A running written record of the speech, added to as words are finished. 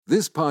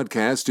This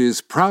podcast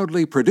is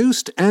proudly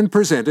produced and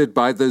presented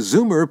by the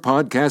Zoomer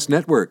Podcast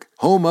Network,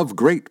 home of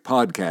great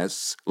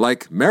podcasts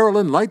like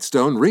Marilyn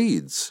Lightstone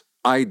Reads,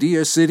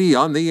 Idea City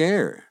on the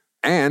Air,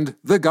 and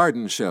The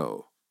Garden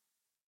Show.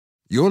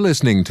 You're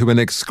listening to an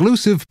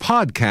exclusive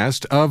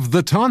podcast of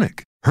The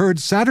Tonic, heard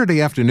Saturday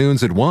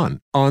afternoons at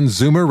 1 on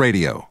Zoomer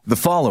Radio. The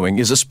following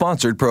is a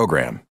sponsored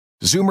program.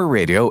 Zoomer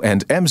Radio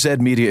and MZ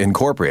Media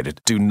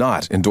Incorporated do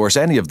not endorse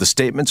any of the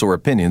statements or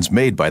opinions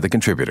made by the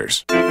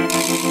contributors.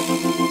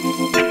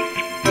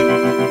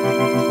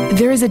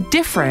 There is a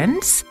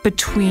difference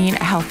between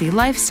a healthy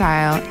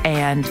lifestyle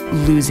and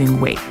losing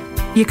weight.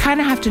 You kind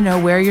of have to know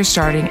where you're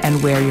starting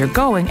and where you're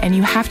going, and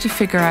you have to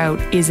figure out,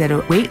 is it a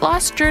weight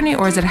loss journey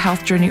or is it a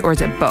health journey or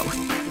is it both?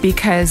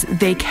 Because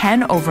they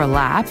can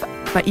overlap,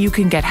 but you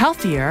can get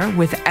healthier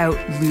without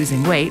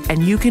losing weight,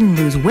 and you can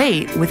lose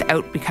weight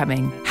without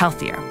becoming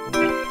healthier.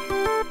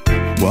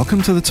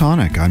 Welcome to The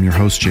Tonic. I'm your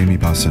host, Jamie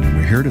Bussin, and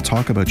we're here to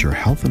talk about your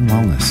health and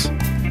wellness.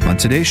 On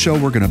today's show,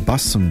 we're going to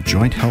bust some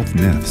joint health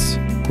myths.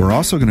 We're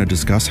also going to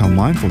discuss how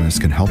mindfulness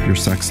can help your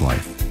sex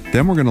life.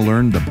 Then we're going to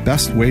learn the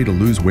best way to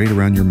lose weight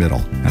around your middle.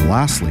 And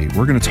lastly,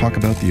 we're going to talk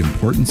about the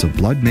importance of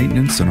blood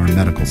maintenance in our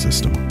medical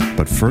system.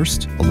 But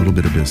first, a little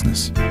bit of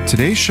business.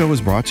 Today's show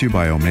is brought to you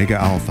by Omega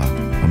Alpha.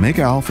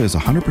 Omega Alpha is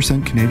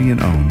 100%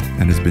 Canadian owned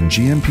and has been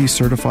GMP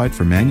certified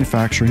for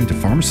manufacturing to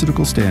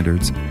pharmaceutical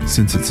standards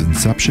since its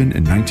inception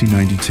in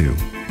 1992.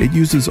 It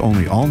uses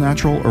only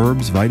all-natural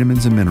herbs,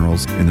 vitamins, and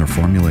minerals in their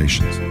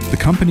formulations. The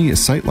company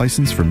is site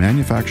licensed for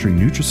manufacturing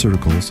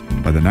nutraceuticals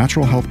by the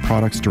Natural Health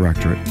Products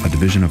Directorate, a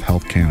division of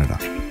Health Canada.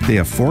 They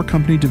have 4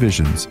 company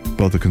divisions,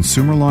 both a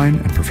consumer line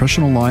and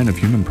professional line of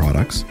human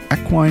products,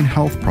 equine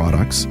health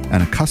products,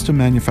 and a custom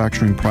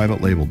manufacturing private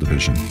label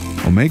division.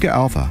 Omega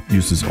Alpha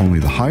uses only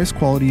the highest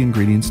quality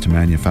ingredients to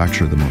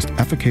manufacture the most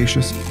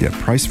efficacious yet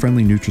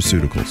price-friendly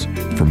nutraceuticals.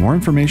 For more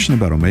information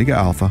about Omega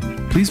Alpha,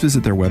 please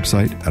visit their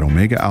website at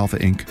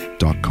omegaalphainc.com.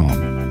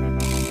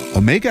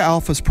 Omega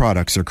Alpha's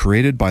products are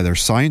created by their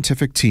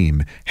scientific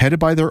team, headed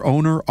by their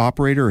owner,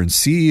 operator, and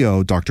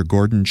CEO, Dr.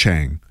 Gordon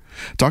Chang.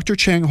 Dr.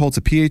 Chang holds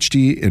a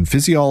PhD in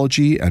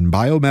physiology and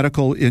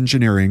biomedical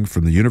engineering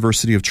from the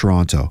University of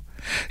Toronto.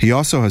 He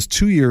also has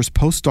 2 years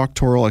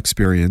postdoctoral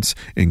experience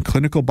in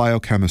clinical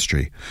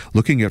biochemistry,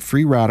 looking at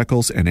free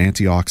radicals and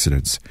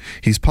antioxidants.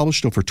 He's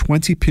published over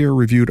 20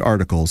 peer-reviewed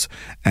articles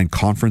and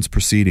conference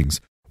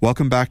proceedings.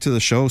 Welcome back to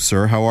the show,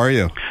 sir. How are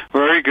you?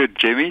 Very good,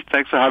 Jamie.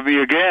 Thanks for having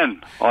me again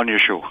on your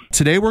show.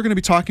 Today we're going to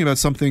be talking about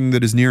something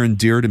that is near and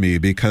dear to me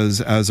because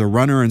as a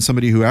runner and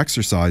somebody who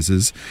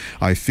exercises,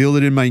 I feel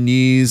it in my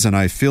knees and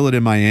I feel it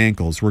in my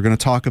ankles. We're going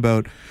to talk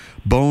about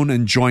bone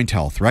and joint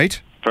health, right?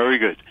 Very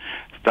good.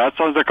 That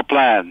sounds like a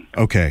plan.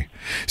 Okay.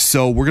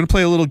 So we're going to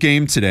play a little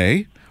game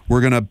today. We're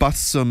going to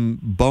bust some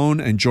bone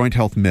and joint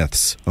health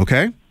myths,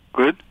 okay?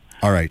 Good.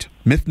 All right.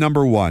 Myth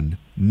number 1.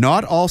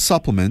 Not all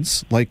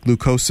supplements, like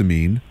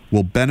glucosamine,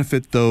 will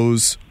benefit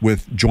those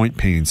with joint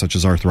pain, such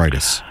as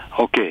arthritis.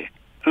 Okay.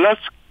 Let's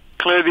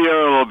clear the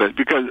air a little bit,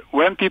 because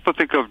when people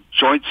think of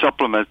joint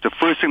supplements, the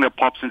first thing that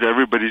pops into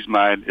everybody's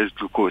mind is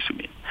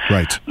glucosamine.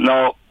 Right.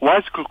 Now, why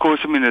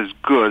glucosamine is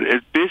good,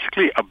 it's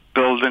basically a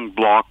building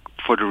block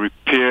for the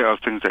repair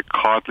of things like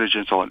cartilage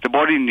and so on. The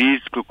body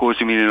needs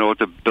glucosamine in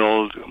order to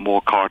build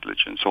more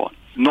cartilage and so on.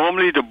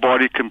 Normally, the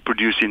body can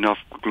produce enough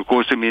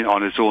glucosamine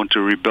on its own to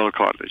rebuild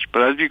cartilage.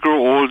 But as we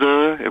grow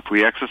older, if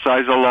we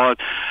exercise a lot,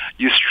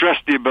 you stress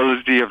the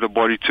ability of the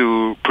body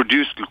to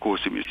produce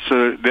glucosamine.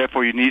 So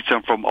therefore, you need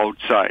some from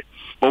outside.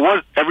 But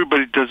what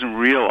everybody doesn't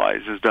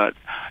realize is that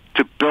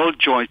to build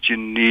joints, you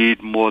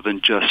need more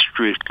than just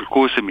straight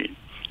glucosamine.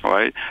 All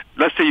right?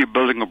 Let's say you're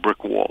building a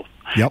brick wall.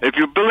 Yep. If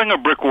you're building a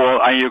brick wall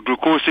and your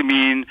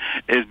glucosamine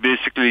is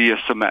basically your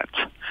cement,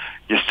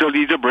 you still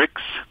need the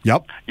bricks.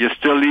 Yep. You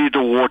still need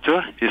the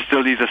water. You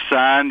still need the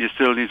sand. You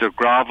still need the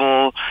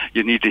gravel.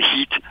 You need the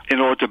heat in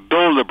order to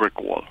build a brick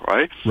wall,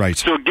 right? Right.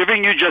 So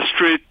giving you just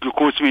straight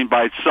glucosamine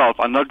by itself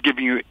and not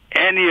giving you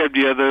any of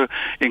the other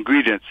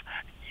ingredients,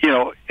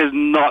 is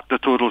not the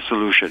total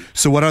solution.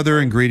 So what other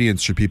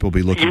ingredients should people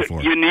be looking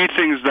for? You need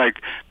things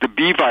like the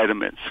B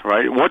vitamins,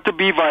 right? What the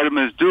B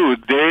vitamins do,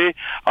 they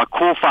are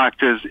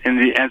cofactors in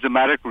the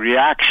enzymatic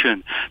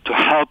reaction to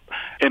help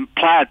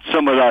implant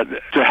some of that,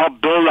 to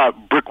help build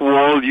that brick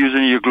wall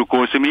using your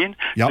glucosamine.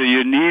 Yep. So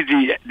you need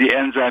the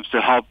enzymes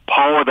to help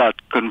power that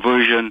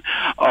conversion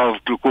of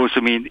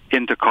glucosamine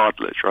into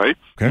cartilage, right?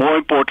 Okay. More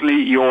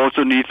importantly, you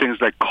also need things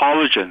like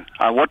collagen.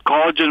 And what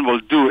collagen will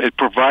do, it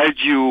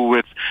provides you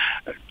with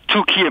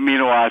 2 key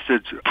amino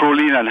acids,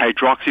 proline and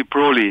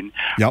hydroxyproline,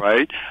 Yep.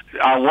 right?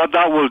 What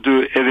that will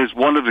do, it is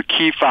one of the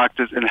key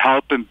factors in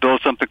helping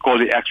build something called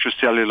the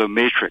extracellular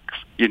matrix.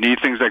 You need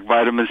things like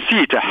vitamin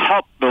C to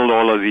help build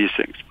all of these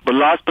things. But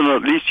last but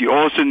not least, you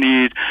also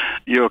need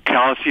your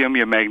calcium,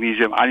 your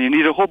magnesium, and you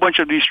need a whole bunch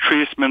of these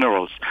trace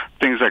minerals,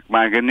 things like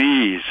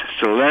manganese,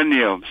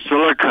 selenium,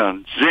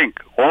 silicon, zinc,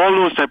 all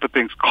those type of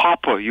things,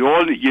 copper.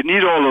 You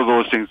need all of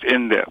those things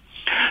in there.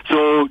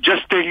 So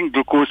just taking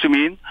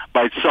glucosamine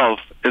by itself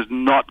is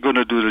not going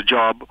to do the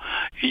job.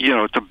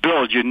 To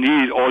build, you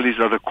need all these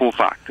other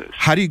cofactors.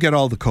 How do you get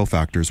all the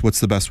cofactors?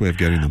 What's the best way of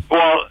getting them?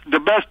 Well, the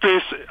best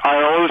place,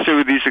 I always say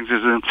with these things,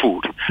 is in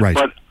food. Right.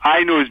 But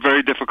I know it's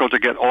very difficult to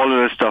get all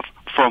of this stuff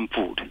from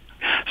food.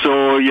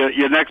 So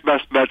your next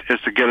best bet is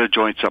to get a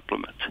joint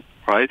supplement.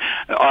 Right?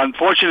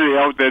 Unfortunately,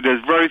 out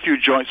there's very few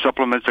joint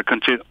supplements that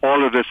contain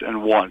all of this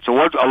in one. So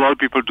what a lot of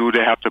people do,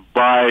 they have to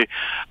buy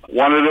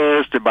one of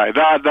this, they buy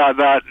that.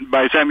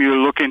 By the time you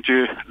look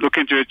into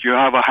it, you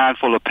have a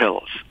handful of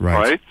pills.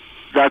 Right?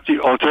 That's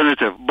the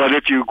alternative. But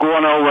if you go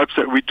on our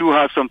website, we do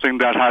have something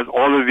that has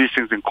all of these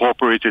things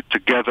incorporated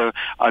together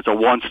as a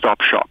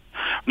one-stop shop.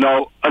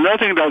 Now, another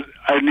thing that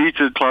I need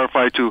to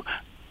clarify too,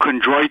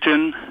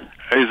 chondroitin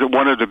is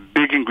one of the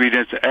big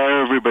ingredients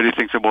everybody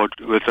thinks about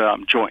with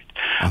joint.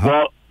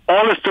 Well,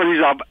 all the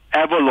studies I've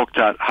ever looked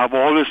at have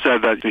always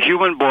said that the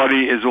human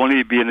body is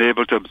only being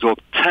able to absorb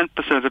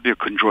 10% of your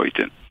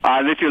chondroitin.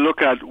 And if you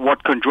look at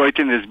what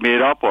chondroitin is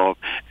made up of,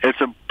 it's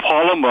a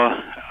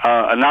polymer,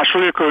 a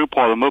naturally occurring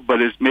polymer,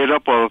 but it's made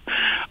up of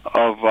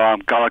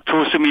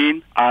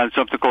galactosamine and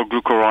something called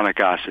glucuronic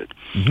acid.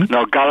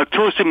 Now,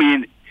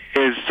 galactosamine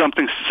is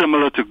something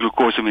similar to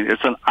glucosamine.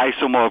 It's an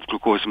isomer of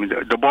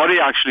glucosamine. The body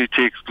actually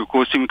takes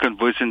glucosamine,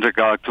 converts into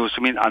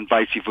galactosamine, and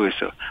vice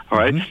versa. All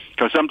right?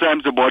 Because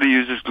sometimes the body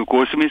uses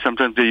glucosamine,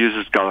 sometimes it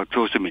uses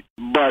galactosamine.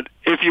 But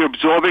if you're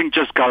absorbing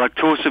just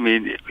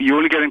galactosamine, you're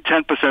only getting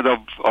 10%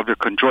 of the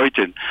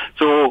chondroitin.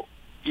 So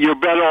you're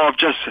better off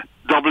just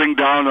doubling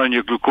down on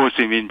your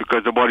glucosamine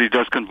because the body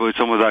does convert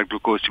some of that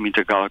glucosamine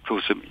to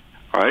galactosamine.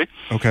 Right?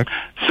 Okay.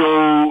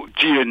 So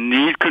do you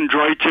need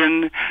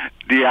chondroitin?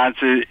 The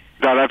answer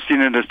that I've seen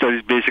in the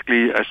studies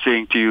basically are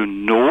saying to you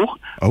no,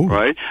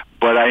 right?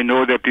 But I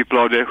know that people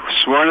out there who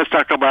swear on a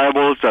stack of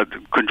Bibles that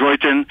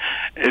chondroitin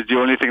is the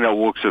only thing that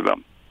works with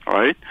them,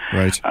 right?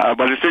 Right.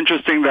 But it's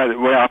interesting that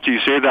after you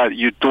say that,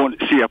 you don't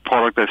see a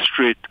product that's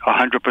straight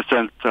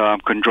 100%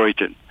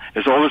 chondroitin.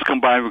 It's always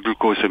combined with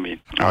glucosamine,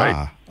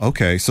 right?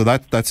 Okay. So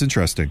that's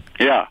interesting.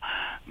 Yeah.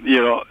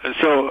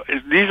 So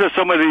these are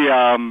some of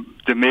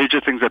the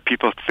major things that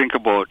people think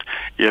about,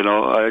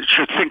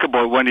 should think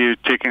about when you're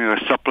taking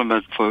a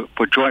supplement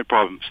for joint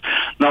problems.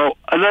 Now,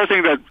 another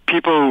thing that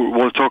people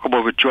will talk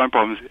about with joint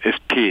problems is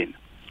pain.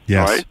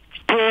 Yes. Right?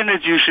 Pain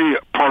is usually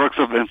products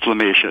of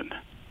inflammation.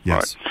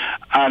 Yes. Right?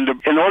 And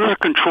in order to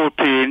control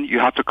pain, you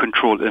have to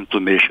control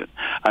inflammation.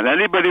 And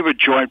anybody with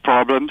joint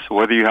problems,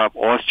 whether you have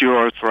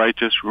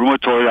osteoarthritis,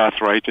 rheumatoid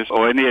arthritis,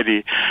 or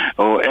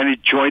any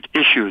joint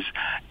issues,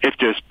 if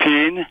there's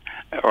pain,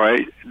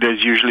 right,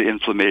 there's usually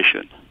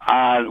inflammation.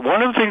 And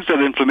one of the things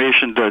that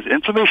inflammation does,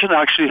 inflammation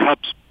actually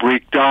helps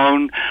break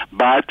down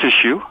bad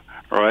tissue.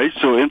 Right,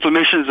 so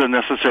inflammation is a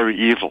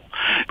necessary evil.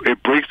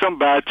 It breaks down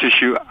bad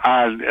tissue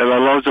and it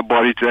allows the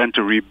body then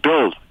to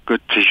rebuild good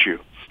tissue.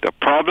 The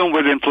problem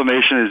with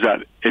inflammation is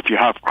that if you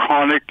have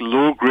chronic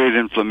low-grade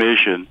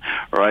inflammation,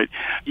 right,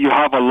 you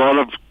have a lot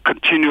of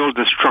continual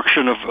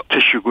destruction of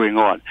tissue going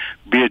on,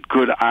 be it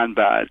good and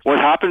bad. What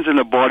happens in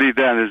the body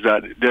then is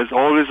that there's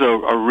always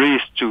a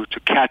race to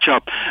catch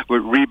up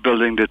with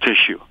rebuilding the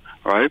tissue,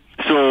 right?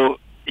 So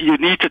you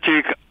need to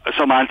take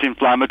some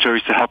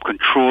anti-inflammatories to help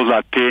control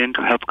that pain,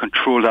 to help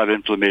control that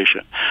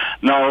inflammation.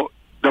 Now,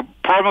 the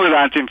problem with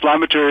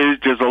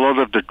anti-inflammatories, there's a lot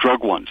of the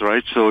drug ones,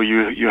 right? So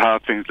you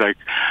have things like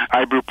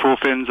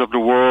ibuprofens of the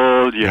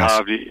world, you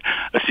have the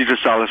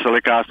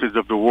acetylsalicylic acids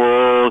of the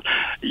world.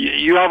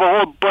 You have a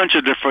whole bunch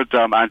of different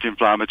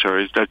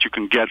anti-inflammatories that you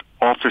can get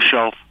off the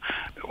shelf,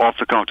 off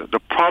the counter. The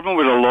problem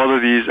with a lot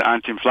of these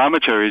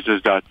anti-inflammatories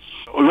is that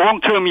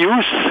long-term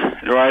use,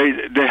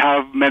 right, they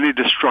have many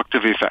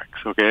destructive effects,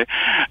 okay?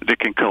 They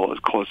can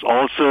cause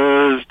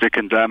ulcers, they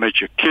can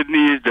damage your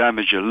kidneys,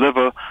 damage your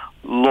liver,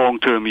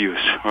 long-term use,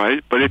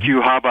 right? But if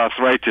you have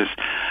arthritis,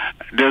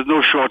 there's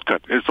no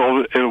shortcut. It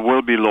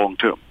will be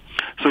long-term.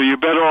 So you're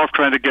better off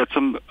trying to get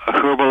some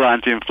herbal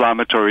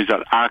anti-inflammatories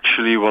that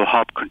actually will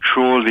help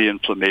control the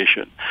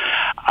inflammation.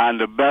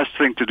 And the best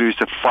thing to do is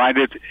to find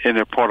it in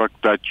a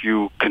product that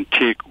you can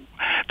take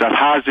that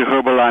has the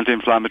herbal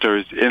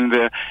anti-inflammatories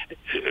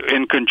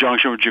in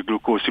conjunction with your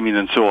glucosamine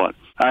and so on.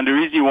 And the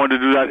reason you want to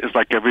do that is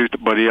like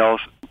everybody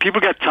else. People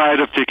get tired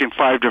of taking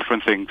 5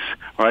 different things,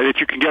 right? If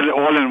you can get it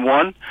all in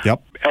one,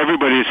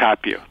 everybody's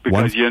happier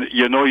because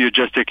you know you're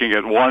just taking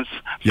it once.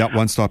 Yeah,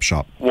 one-stop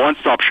shop.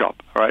 One-stop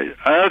shop, right?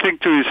 Another thing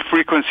too is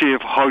frequency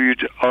of how you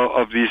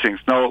of these things.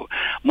 Now,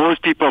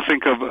 most people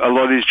think of a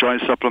lot of these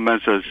joint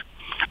supplements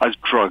as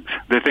drugs.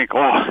 They think,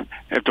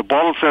 if the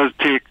bottle says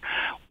take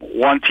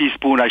 1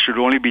 teaspoon, I should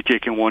only be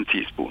taking 1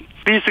 teaspoon.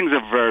 These things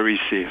are very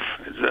safe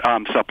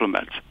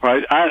supplements,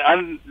 right?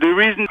 And the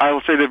reason I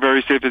will say they're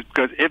very safe is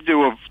because if they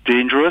were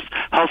dangerous,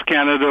 Health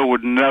Canada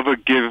would never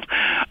give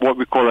what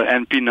we call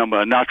an NP number,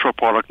 a natural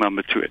product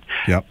number to it.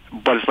 Yep.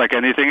 But it's like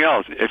anything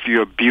else. If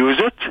you abuse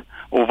it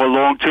over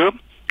long term,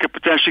 it could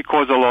potentially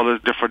cause a lot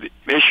of different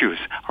issues,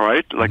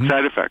 right? Like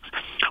side effects.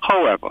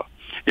 However,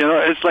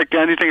 it's like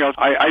anything else.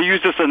 I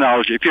use this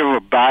analogy. If you have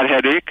a bad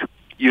headache,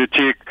 you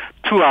take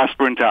 2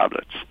 aspirin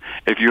tablets.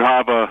 If you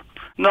have a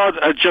Not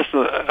just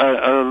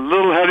a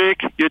little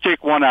headache, you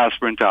take one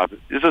aspirin tablet.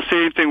 It's the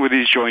same thing with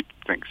these joint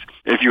things.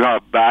 If you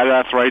have bad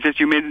arthritis,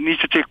 you may need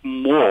to take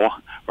more,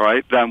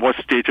 right, than what's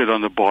stated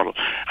on the bottle.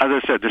 As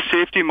I said, the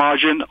safety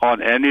margin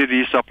on any of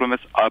these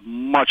supplements are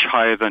much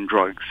higher than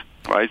drugs.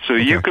 Right, so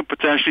you could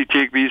potentially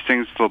take these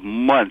things for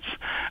months,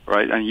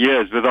 right, and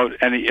years without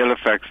any ill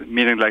effects.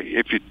 Meaning, like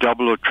if you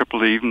double or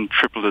triple, or even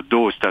triple the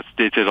dose that's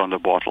stated on the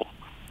bottle.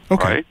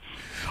 Okay. Right?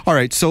 All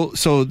right. So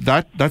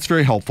that's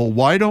very helpful.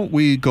 Why don't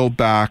we go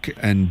back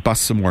and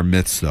bust some more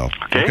myths, though?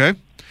 Okay.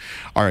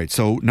 All right.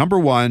 So number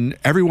one,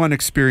 everyone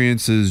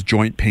experiences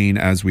joint pain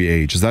as we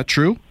age. Is that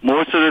true?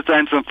 Most of the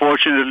times,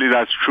 unfortunately,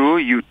 that's true.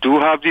 You do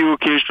have the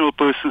occasional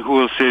person who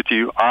will say to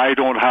you, I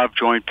don't have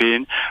joint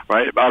pain,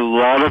 right? A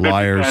lot of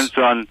Liars. it depends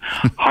on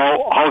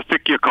how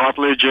thick your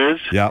cartilage is,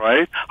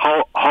 right?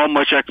 How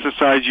much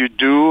exercise you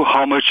do,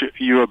 how much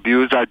you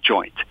abuse that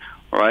joint,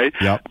 right?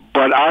 Yep.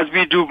 But as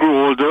we do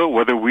grow older,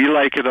 whether we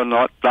like it or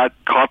not, that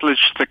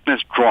cartilage thickness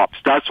drops.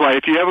 That's why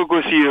if you ever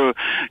go see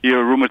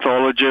your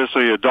rheumatologist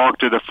or your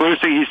doctor, the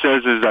first thing he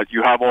says is that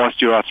you have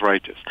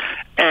osteoarthritis.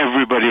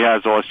 Everybody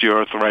has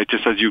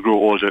osteoarthritis as you grow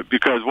older,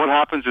 because what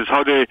happens is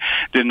how they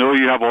know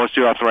you have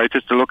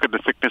osteoarthritis, to look at the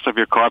thickness of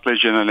your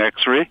cartilage in an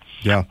X-ray.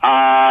 Yeah.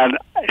 And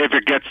if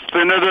it gets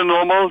thinner than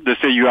normal, they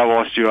say you have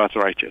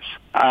osteoarthritis.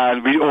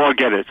 And we all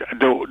get it.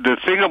 The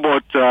thing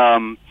about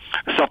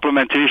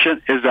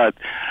supplementation is that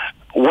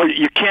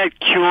you can't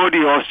cure the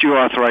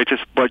osteoarthritis,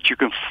 but you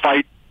can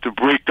fight the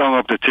breakdown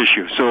of the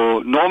tissue. So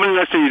normally,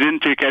 let's say you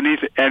didn't take any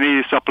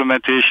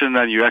supplementation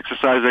and you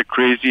exercise like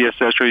crazy,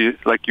 etc.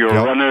 Like you're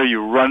a runner,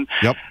 you run,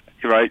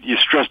 right? You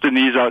stress the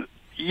knees out.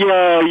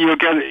 Yeah,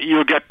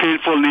 you'll get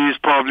painful knees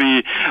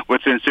probably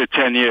within, say,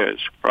 10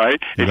 years,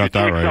 right? If you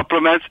take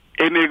supplements,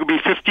 it may be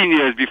 15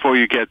 years before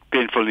you get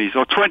painful knees,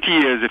 or 20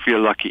 years if you're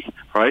lucky,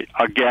 right?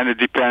 Again, it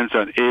depends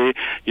on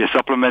your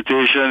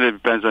supplementation, it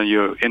depends on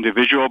your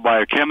individual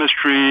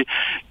biochemistry,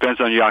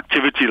 depends on your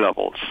activity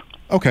levels.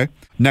 Okay.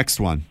 Next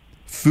one.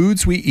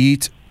 Foods we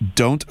eat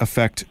don't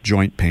affect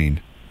joint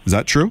pain. Is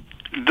that true?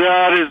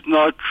 That is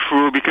not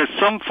true, because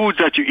some foods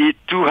that you eat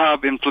do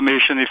have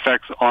inflammation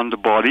effects on the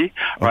body,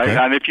 right? Okay.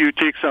 And if you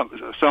take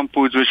some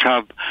foods which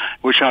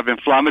have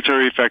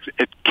inflammatory effects,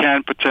 it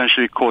can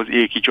potentially cause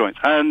achy joints.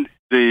 And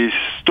the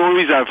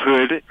stories I've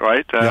heard,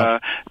 right?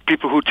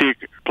 People who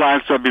take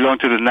plants that belong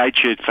to the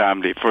nightshade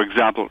family, for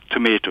example,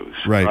 tomatoes,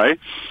 right?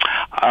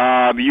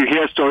 You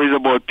hear stories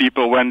about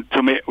people when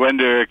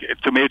their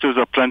tomatoes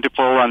are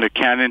plentiful and they're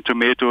canning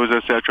tomatoes,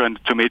 etc., and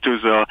tomatoes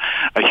are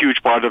a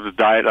huge part of the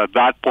diet at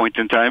that point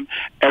in time,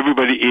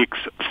 everybody aches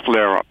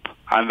flare up.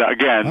 And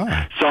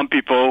again, some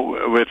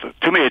people with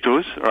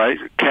tomatoes, right,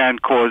 can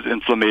cause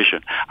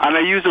inflammation. And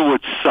I use the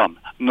word some,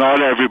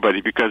 not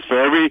everybody, because for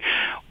every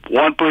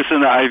one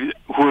person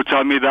who will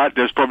tell me that,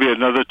 there's probably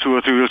another two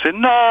or three who will say,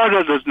 no,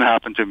 that doesn't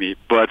happen to me.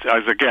 But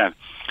again,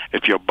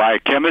 if your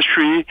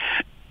biochemistry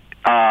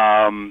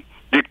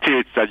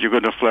dictates that you're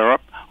going to flare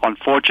up,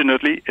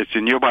 unfortunately, it's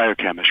in your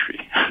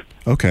biochemistry.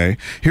 Okay.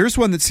 Here's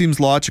one that seems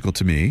logical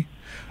to me.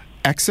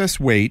 Excess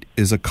weight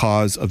is a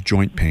cause of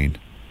joint pain.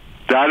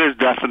 That is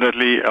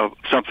definitely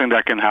something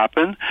that can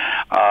happen.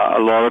 A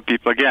lot of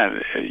people,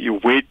 again, you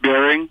weight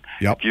bearing.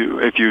 Yep.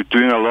 If you're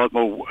doing a lot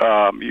more,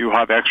 you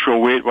have extra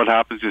weight. What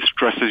happens is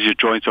stresses your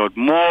joints out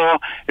more.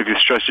 If you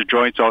stress your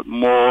joints out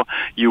more,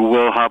 you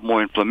will have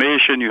more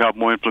inflammation. You have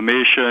more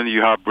inflammation.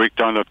 You have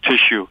breakdown of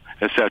tissue,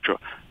 etc.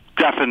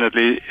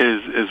 Definitely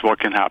is what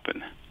can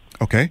happen.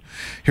 Okay.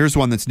 Here's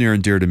one that's near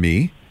and dear to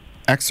me.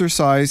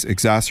 Exercise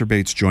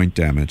exacerbates joint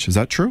damage. Is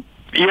that true?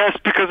 Yes,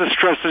 because it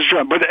stresses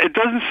joint. But it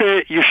doesn't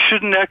say you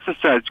shouldn't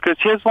exercise, because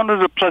here's one of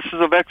the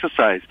pluses of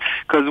exercise.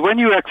 Because when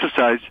you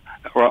exercise,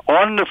 or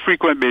on a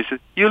frequent basis,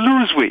 you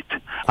lose weight.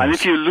 And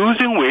if you're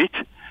losing weight,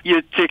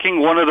 you're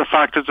taking one of the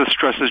factors that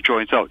stresses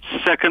joints out.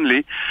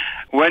 Secondly,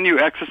 when you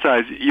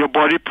exercise, your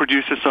body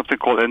produces something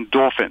called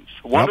endorphins.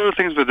 One of the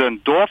things with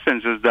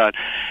endorphins is that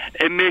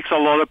it makes a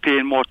lot of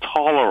pain more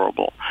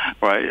tolerable,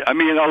 right? I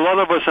mean, a lot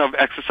of us have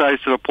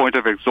exercised to the point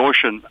of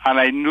exhaustion, and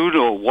I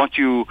know once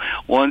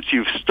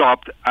you've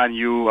stopped and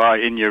you are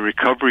in your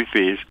recovery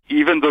phase,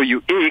 even though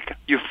you ache,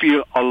 you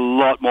feel a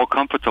lot more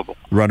comfortable.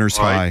 Runner's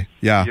high,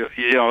 yeah.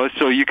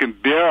 So you can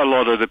bear a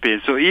lot of the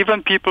pain. So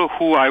even people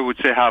who I would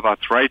say have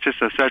arthritis,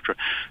 etc.,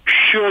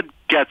 should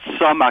get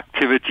some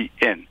activity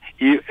in.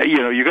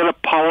 You're going to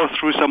power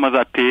through some of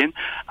that pain,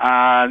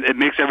 and it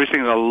makes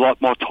everything a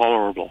lot more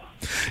tolerable.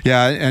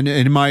 Yeah, and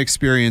in my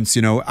experience,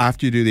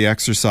 after you do the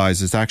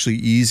exercise, it's actually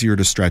easier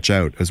to stretch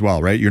out as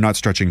well, right? You're not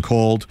stretching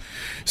cold.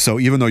 So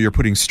even though you're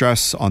putting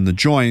stress on the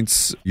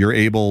joints, you're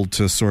able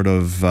to sort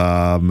of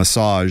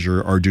massage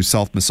or do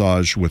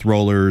self-massage with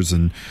rollers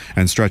and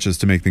stretches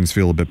to make things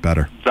feel a bit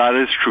better. That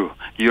is true.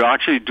 You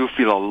actually do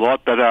feel a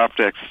lot better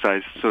after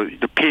exercise, so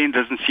the pain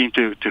doesn't seem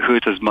to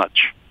hurt as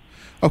much.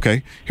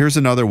 Okay, here's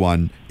another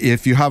one.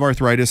 If you have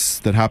arthritis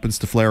that happens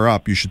to flare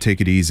up, you should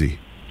take it easy.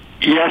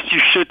 Yes, you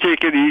should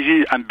take it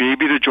easy and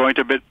baby the joint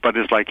a bit, but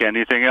it's like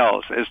anything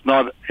else. It's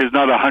not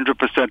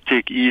 100%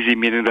 take easy,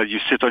 meaning that you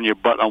sit on your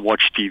butt and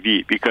watch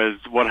TV, because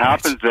what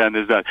happens then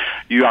is that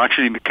you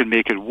actually can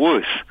make it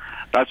worse.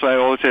 That's why I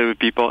always say to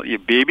people, you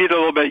baby it a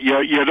little bit.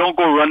 You don't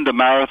go run the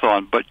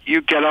marathon, but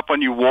you get up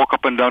and you walk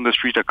up and down the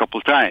street a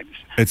couple times.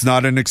 It's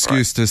not an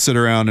excuse to sit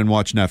around and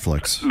watch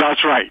Netflix.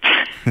 That's right.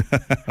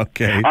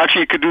 Okay.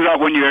 Actually, you could do that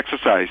when you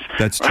exercise.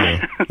 That's true.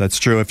 That's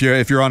true. If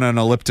you're on an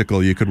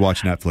elliptical, you could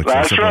watch Netflix.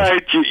 That's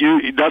right.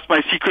 That's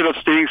my secret of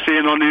staying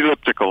sane on the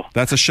elliptical.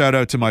 That's a shout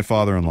out to my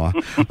father-in-law.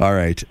 All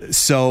right.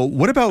 So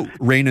what about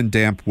rain and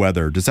damp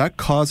weather? Does that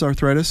cause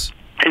arthritis?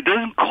 It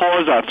doesn't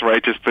cause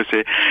arthritis per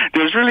se.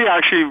 There's really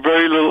actually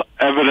very little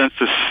evidence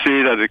to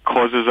say that it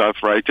causes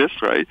arthritis,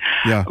 right?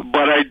 Yeah.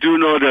 But I do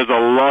know there's a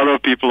lot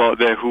of people out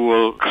there who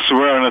will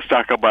swear on a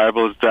stack of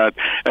Bibles that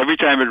every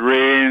time it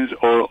rains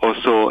or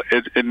so,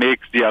 it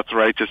makes the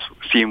arthritis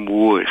seem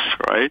worse,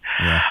 right?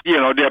 Yeah. You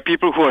know, there are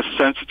people who are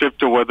sensitive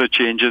to weather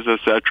changes,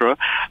 etc.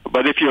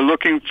 But if you're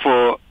looking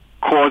for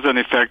cause and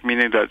effect,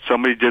 meaning that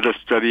somebody did a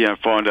study and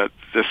found that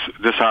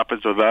this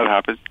happens or that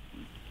happens,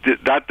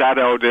 that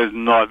data out there is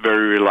not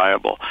very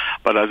reliable.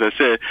 But as I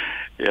say,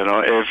 you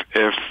know,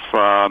 if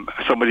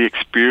somebody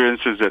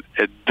experiences it,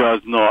 it does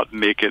not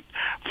make it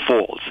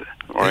false.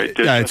 Right?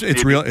 Yeah,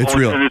 it's real. It's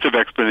real. Alternative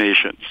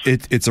explanations.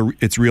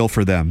 It's real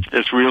for them.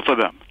 It's real for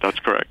them. That's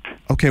correct.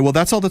 Okay, well,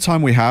 that's all the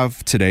time we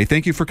have today.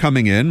 Thank you for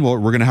coming in. Well,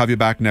 we're going to have you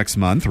back next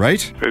month,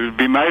 right? It would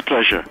be my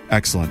pleasure.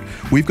 Excellent.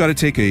 We've got to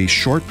take a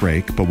short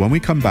break, but when we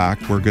come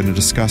back, we're going to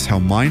discuss how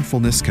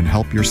mindfulness can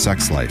help your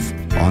sex life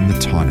on The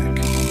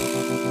Tonic.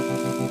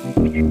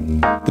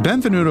 The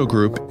Benvenuto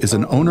Group is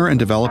an owner and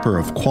developer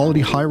of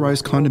quality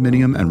high-rise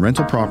condominium and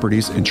rental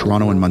properties in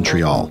Toronto and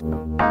Montreal.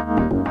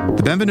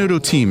 The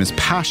Benvenuto team is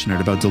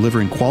passionate about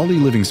delivering quality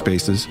living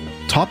spaces,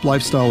 top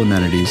lifestyle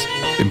amenities,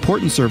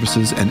 important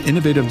services, and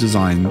innovative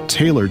design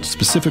tailored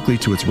specifically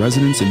to its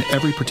residents in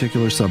every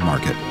particular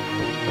submarket.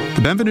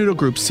 The Benvenuto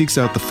Group seeks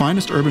out the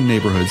finest urban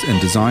neighborhoods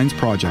and designs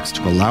projects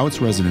to allow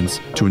its residents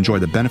to enjoy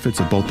the benefits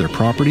of both their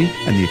property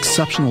and the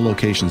exceptional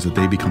locations that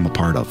they become a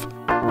part of.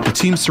 The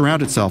team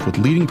surrounds itself with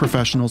leading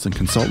professionals and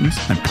consultants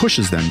and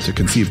pushes them to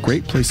conceive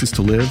great places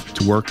to live,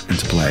 to work, and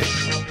to play.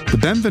 The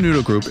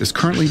Benvenuto Group is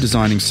currently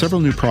designing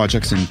several new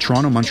projects in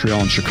Toronto,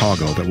 Montreal, and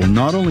Chicago that will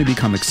not only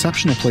become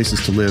exceptional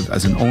places to live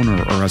as an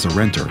owner or as a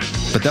renter,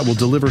 but that will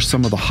deliver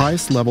some of the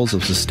highest levels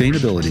of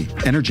sustainability,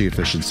 energy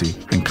efficiency,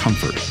 and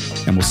comfort,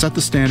 and will set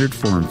the standard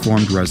for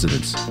informed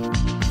residents.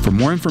 For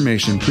more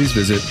information, please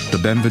visit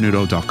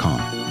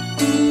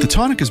thebenvenuto.com. The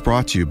Tonic is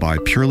brought to you by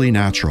Purely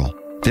Natural.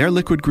 Their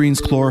Liquid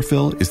Greens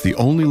Chlorophyll is the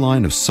only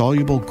line of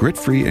soluble,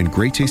 grit-free, and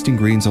great-tasting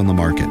greens on the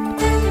market.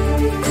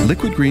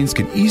 Liquid greens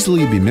can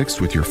easily be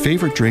mixed with your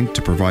favorite drink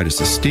to provide a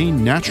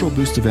sustained natural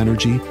boost of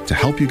energy to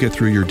help you get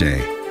through your day.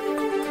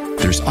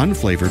 There's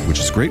unflavored, which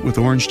is great with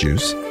orange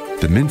juice.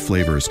 The mint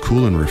flavor is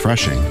cool and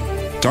refreshing.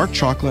 Dark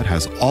chocolate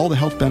has all the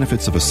health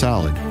benefits of a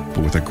salad,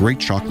 but with a great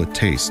chocolate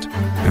taste.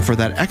 And for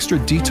that extra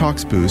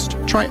detox boost,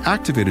 try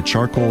activated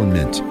charcoal and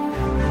mint.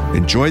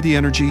 Enjoy the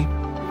energy,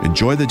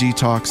 enjoy the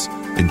detox,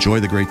 enjoy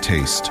the great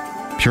taste.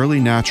 Purely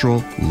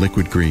Natural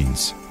Liquid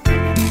Greens.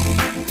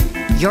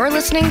 You're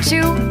listening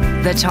to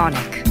The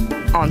Tonic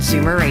on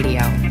Zoomer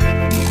Radio.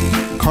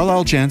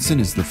 Carlyle Jansen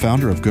is the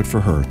founder of Good For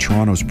Her,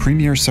 Toronto's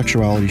premier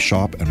sexuality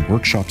shop and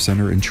workshop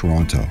center in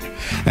Toronto.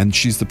 And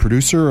she's the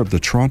producer of the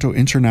Toronto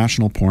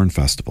International Porn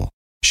Festival.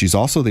 She's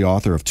also the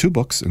author of 2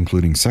 books,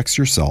 including Sex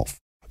Yourself.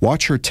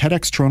 Watch her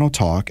TEDx Toronto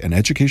talk and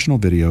educational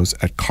videos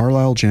at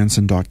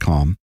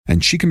carlylejansen.com.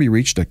 And she can be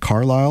reached at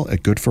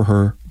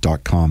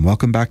carlyle@goodforher.com.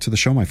 Welcome back to the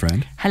show, my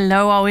friend.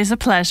 Hello, always a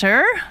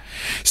pleasure.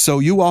 So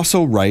you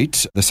also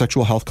write the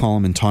sexual health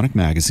column in Tonic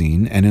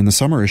Magazine, and in the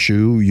summer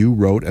issue, you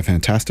wrote a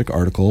fantastic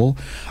article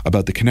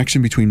about the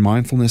connection between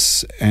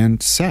mindfulness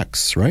and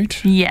sex, right?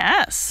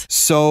 Yes.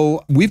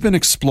 So we've been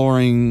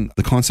exploring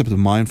the concept of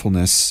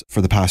mindfulness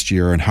for the past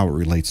year and how it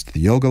relates to the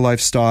yoga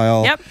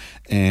lifestyle. Yep.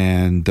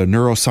 And the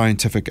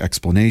neuroscientific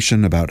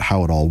explanation about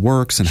how it all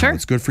works and Sure. how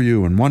it's good for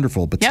you and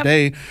wonderful. But Yep.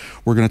 today,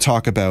 we're going to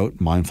talk about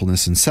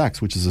mindfulness and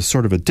sex, which is a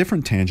sort of a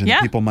different tangent Yeah.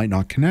 that people might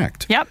not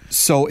connect. Yep.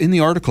 So in the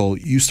article,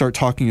 you start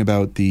talking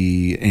about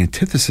the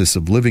antithesis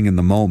of living in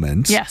the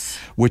moment, Yes.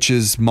 which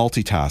is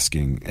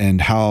multitasking,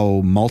 and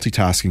how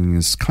multitasking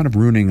is kind of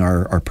ruining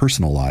our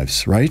personal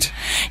lives, right?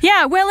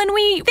 Yeah, well, and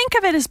we think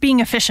of it as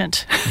being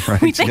efficient. Right,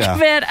 we think yeah.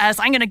 of it as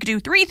I'm going to do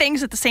 3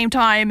 things at the same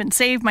time and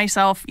save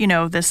myself,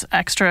 this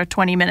extra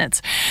 20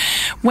 minutes.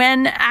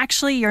 When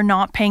actually you're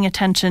not paying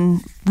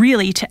attention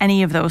really to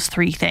any of those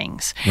 3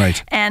 things.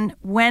 Right. And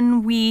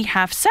when we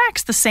have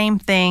sex, the same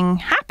thing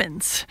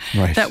happens,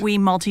 Right. that we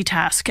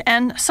multitask.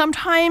 And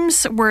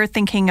sometimes we're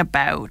thinking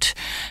about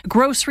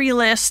grocery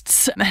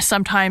lists.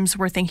 Sometimes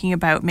we're thinking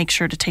about make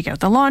sure to take out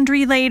the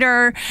laundry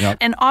later. Yep.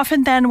 And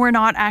often then we're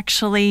not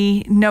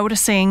actually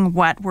noticing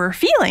what we're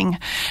feeling.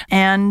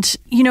 And,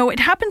 it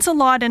happens a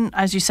lot in,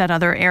 as you said,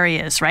 other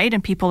areas, right?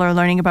 And people are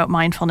learning about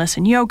mindfulness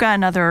and yoga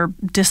and other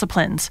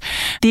disciplines.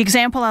 The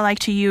example I like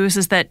to use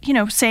is that,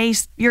 say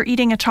you're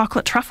eating a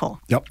chocolate truffle,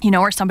 Yep.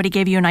 or somebody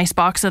gave you a nice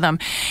box of them.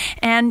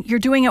 And you're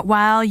doing it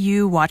while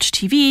you watch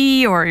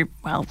TV or,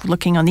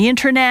 looking on the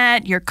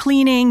internet, you're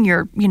cleaning,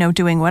 you're,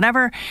 doing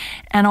whatever.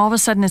 And all of a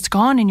sudden it's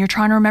gone and you're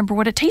trying to remember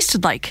what it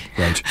tasted like.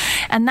 Right.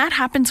 And that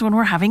happens when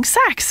we're having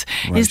sex,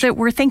 Right. is that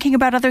we're thinking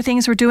about other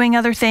things, we're doing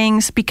other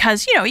things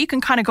because, you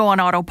can kind of go on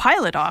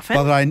autopilot often.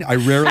 Well, I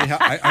rarely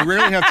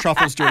have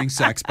truffles during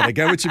sex, but I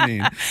get what you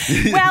mean.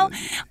 Well,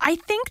 I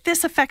think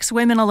this affects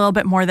women a little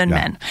bit more than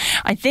men.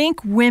 I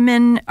think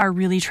women are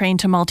really trained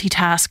to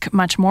multitask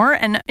much more.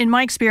 And in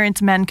my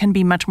experience, men can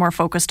be much more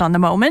focused on the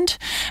moment.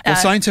 Well,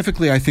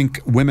 scientifically, I think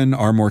women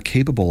are more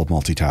capable of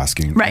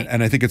multitasking. Right.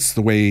 And I think it's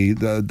the way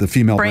the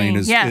female brain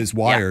is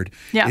wired.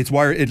 Yeah. It's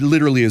wired. It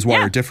literally is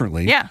wired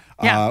differently.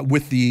 Yeah.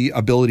 With the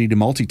ability to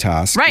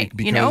multitask. Right.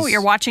 Because,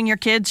 You're watching your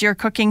kids, you're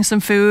cooking some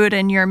food,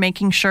 and you're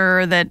making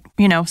sure that,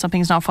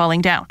 something's not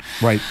falling down.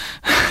 Right.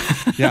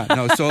 Yeah.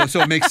 No. So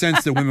it makes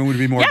sense that women would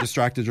be more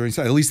distracted during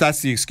sex. At least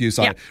that's the excuse.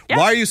 Why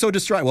are you so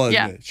distracted?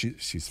 Well,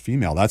 she's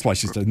female. That's why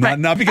she's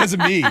not because of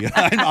me.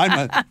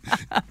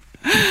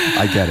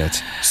 I get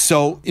it.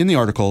 So in the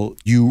article,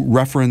 you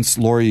reference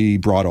Lori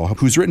Brotto,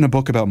 who's written a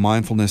book about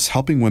mindfulness,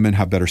 helping women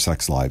have better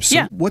sex lives.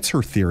 So what's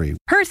her theory?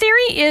 Her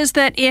theory is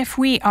that if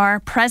we are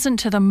present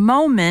to the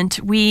moment,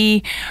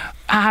 we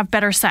have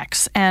better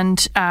sex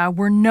and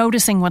we're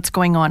noticing what's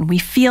going on. We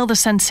feel the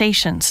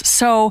sensations.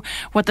 So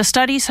what the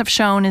studies have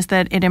shown is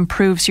that it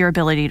improves your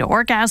ability to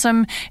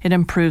orgasm, it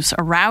improves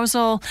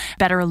arousal,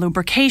 better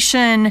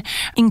lubrication,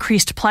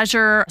 increased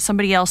pleasure.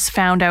 Somebody else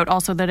found out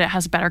also that it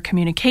has better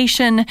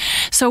communication.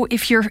 So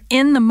if you're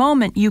in the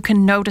moment, you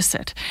can notice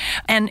it.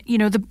 And,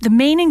 the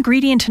main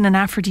ingredient in an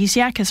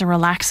aphrodisiac is a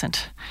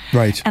relaxant.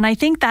 Right. And I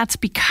think that's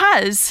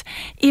because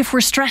if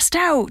we're stressed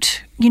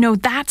out,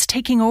 that's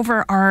taking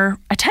over our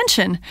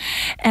attention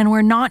and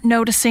we're not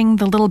noticing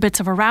the little bits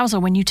of arousal.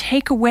 When you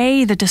take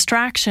away the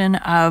distraction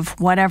of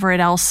whatever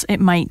else it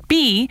might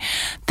be,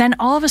 then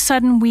all of a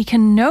sudden we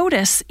can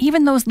notice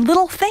even those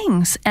little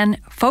things and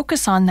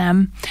focus on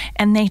them,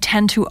 and they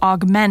tend to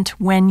augment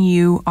when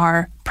you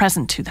are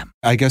present to them.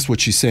 I guess what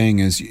she's saying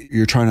is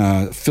you're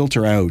trying to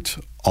filter out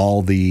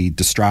all the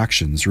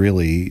distractions,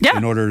 really,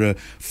 in order to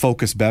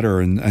focus better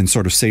and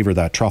sort of savor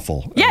that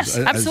truffle. Yes,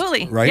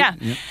 absolutely. Right?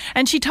 Yeah.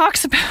 And she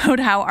talks about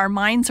how our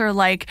minds are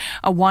like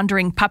a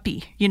wandering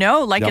puppy,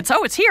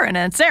 it's here and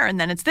then it's there and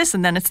then it's this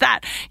and then it's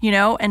that,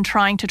 and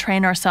trying to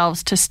train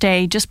ourselves to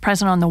stay just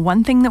present on the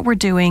one thing that we're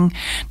doing,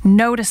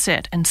 notice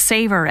it and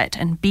savor it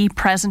and be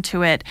present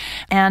to it.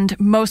 And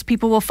most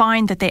people will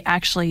find that they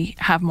actually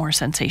have more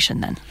sensation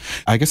then.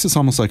 I guess it's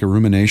almost like a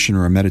rumination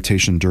or a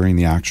meditation during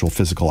the actual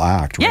physical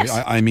act, right?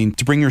 Yes. I mean,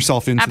 to bring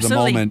yourself into the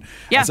moment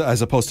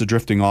as opposed to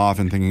drifting off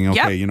and thinking,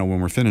 okay,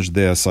 when we're finished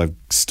this, I've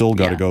still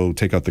got to go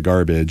take out the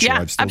garbage.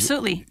 Yeah,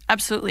 absolutely.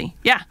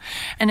 Yeah.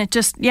 And it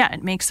just,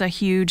 it makes a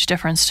huge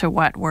difference to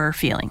what we're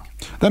feeling.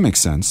 That makes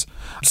sense.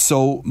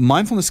 So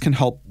mindfulness can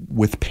help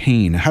with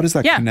pain. How does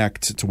that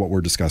connect to what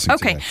we're discussing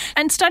today?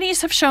 And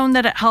studies have shown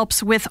that it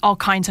helps with all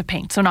kinds of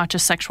pain, so not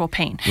just sexual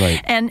pain. Right.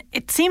 And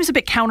it seems a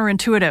bit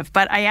counterintuitive,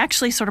 but I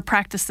actually sort of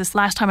practiced this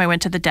last time I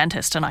went to the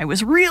dentist, and I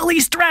was really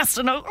stressed,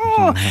 and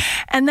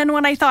and then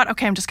when I thought,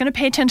 okay, I'm just going to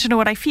pay attention to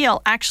what I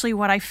feel, actually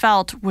what I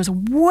felt was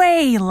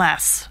way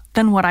less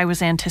than what I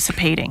was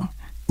anticipating.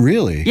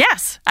 Really?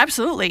 Yes,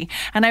 absolutely.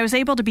 And I was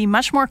able to be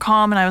much more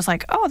calm, and I was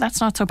like, oh,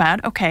 that's not so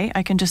bad. Okay,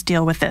 I can just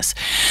deal with this.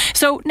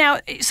 So now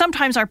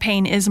sometimes our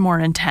pain is more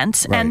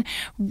intense. Right. And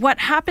what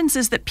happens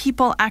is that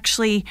people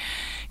actually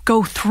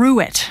go through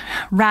it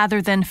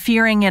rather than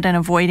fearing it and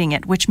avoiding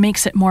it, which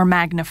makes it more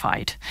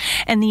magnified.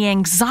 And the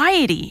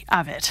anxiety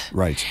of it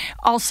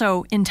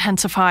also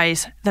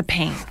intensifies the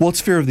pain. Well,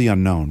 it's fear of the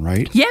unknown,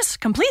 right? Yes,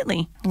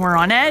 completely. We're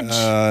on edge.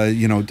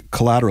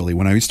 Collaterally,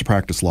 when I used to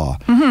practice law,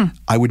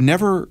 I would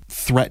never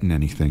threaten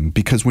anything,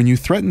 because when you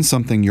threaten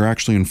something, you're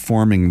actually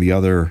informing the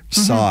other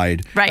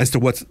side as to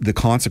what the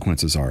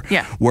consequences are.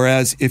 Yeah.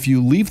 Whereas if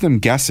you leave them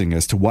guessing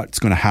as to what's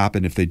going to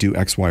happen if they do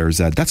X, Y, or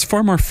Z, that's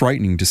far more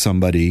frightening to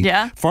somebody.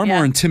 Far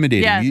more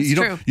intimidating. Yeah, you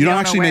don't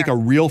actually make a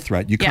real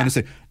threat. You kind of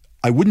say,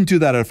 I wouldn't do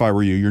that if I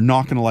were you. You're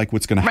not going to like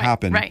what's going to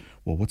happen. Right.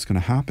 Well, what's going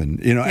to happen?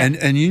 And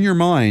in your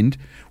mind,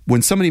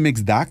 when somebody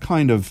makes that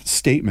kind of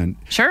statement,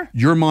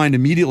 your mind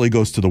immediately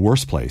goes to the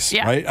worst place,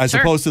 right? As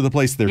opposed to the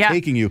place they're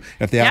taking you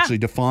if they actually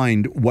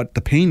defined what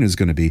the pain is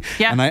going to be.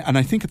 Yeah. And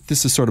I think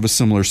this is sort of a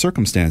similar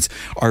circumstance.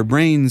 Our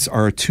brains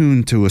are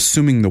attuned to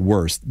assuming the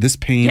worst. This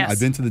pain, I've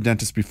been to the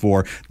dentist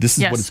before. This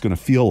is what it's going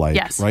to feel like,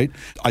 right?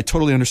 I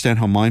totally understand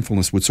how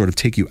mindfulness would sort of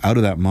take you out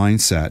of that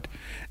mindset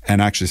and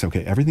actually say,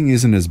 okay, everything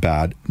isn't as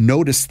bad.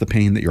 Notice the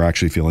pain that you're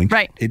actually feeling.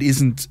 Right. It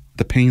isn't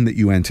the pain that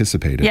you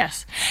anticipated.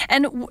 Yes.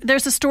 And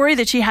there's a story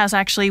that she has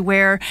actually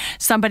where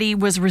somebody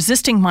was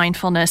resisting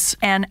mindfulness,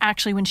 and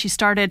actually when she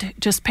started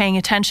just paying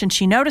attention,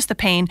 she noticed the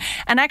pain,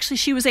 and actually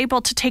she was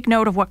able to take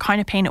note of what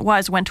kind of pain it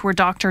was, went to her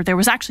doctor. There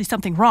was actually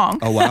something wrong.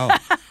 Oh, wow.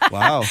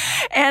 Wow.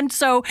 And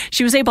so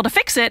she was able to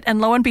fix it,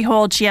 and lo and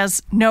behold, she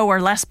has no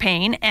or less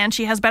pain, and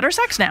she has better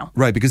sex now.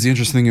 Right, because the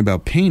interesting thing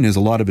about pain is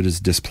a lot of it is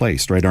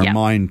displaced, right? Our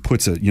mind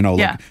puts it,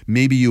 like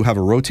maybe you have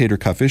a rotator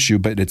cuff issue,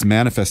 but it's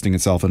manifesting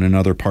itself in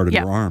another part of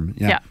your arm.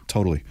 Yeah,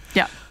 totally.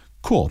 Yeah.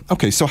 Cool.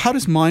 Okay, so how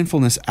does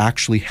mindfulness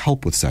actually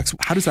help with sex?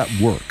 How does that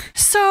work?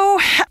 So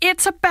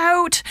it's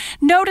about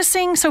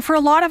noticing. So for a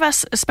lot of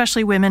us,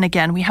 especially women,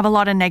 again, we have a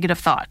lot of negative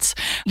thoughts.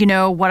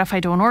 What if I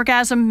don't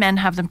orgasm? Men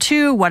have them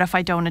too. What if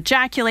I don't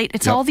ejaculate?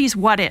 It's all these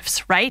what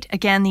ifs, right?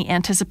 Again, the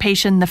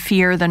anticipation, the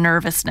fear, the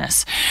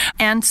nervousness.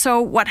 And so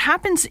what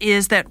happens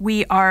is that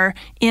we are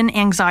in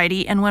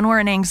anxiety. And when we're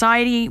in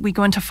anxiety, we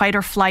go into fight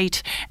or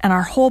flight, and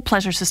our whole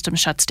pleasure system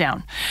shuts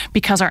down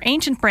because our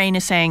ancient brain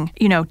is saying,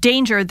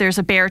 danger, there's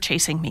a bear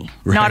chasing me.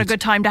 Right. Not a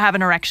good time to have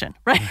an erection,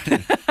 right?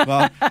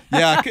 Well,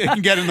 yeah, it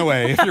can get in the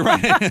way if you're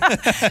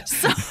right.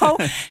 So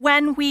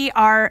when we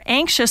are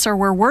anxious or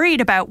we're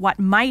worried about what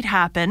might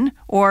happen,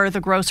 or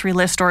the grocery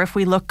list, or if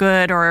we look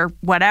good or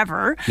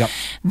whatever,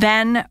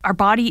 then our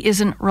body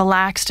isn't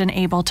relaxed and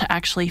able to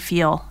actually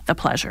feel the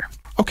pleasure.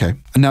 Okay.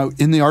 Now,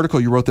 in the article,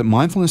 you wrote that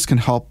mindfulness can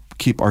help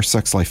keep our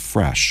sex life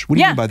fresh. What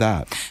do you mean by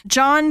that?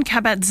 Jon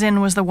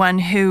Kabat-Zinn was the one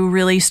who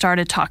really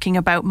started talking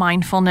about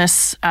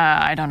mindfulness,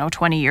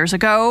 20 years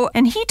ago.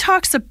 And he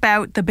talks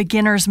about the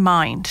beginner's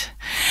mind.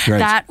 Right.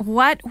 That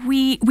what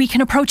we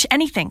can approach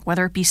anything,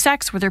 whether it be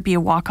sex, whether it be a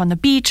walk on the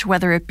beach,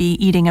 whether it be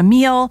eating a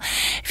meal.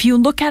 If you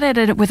look at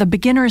it with a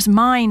beginner's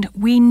mind,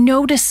 we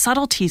notice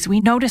subtleties,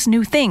 we notice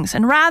new things.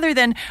 And rather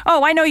than,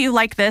 I know you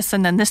like this,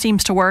 and then this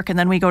seems to work, and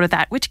then we go to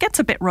that, which gets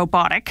a bit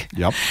robotic.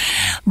 Yep.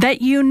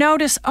 That you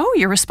notice,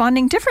 you're responding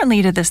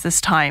differently to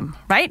this time,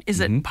 right? Is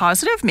it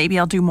positive? Maybe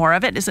I'll do more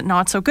of it. Is it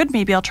not so good?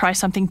 Maybe I'll try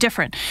something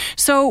different.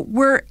 So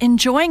we're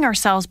enjoying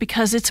ourselves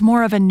because it's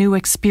more of a new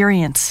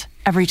experience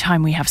every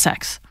time we have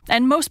sex.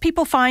 And most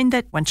people find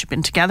that once you've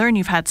been together and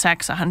you've had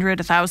sex 100,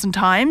 1,000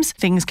 times,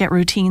 things get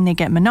routine, they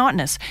get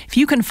monotonous. If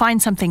you can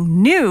find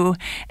something new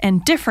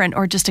and different,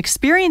 or just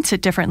experience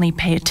it differently,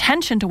 pay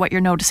attention to what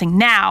you're noticing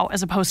now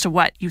as opposed to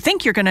what you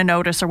think you're going to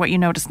notice or what you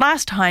noticed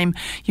last time,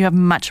 you have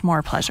much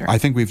more pleasure. I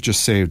think we've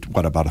just saved,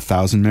 about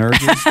 1,000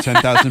 marriages,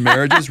 10,000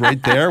 marriages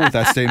right there with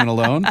that statement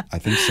alone? I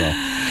think so.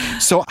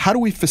 So how do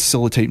we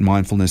facilitate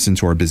mindfulness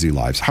into our busy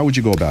lives? How would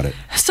you go about it?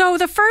 So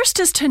the first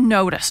is to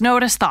notice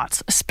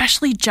thoughts,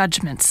 especially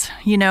judgments,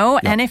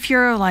 And if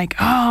you're like,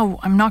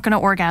 I'm not going to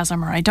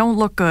orgasm, or I don't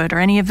look good, or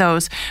any of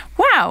those,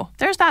 wow,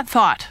 there's that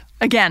thought.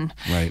 Again,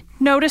 right.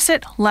 Notice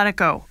it, let it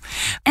go.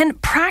 And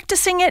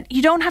practicing it,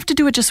 you don't have to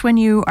do it just when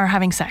you are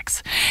having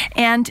sex.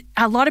 And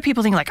a lot of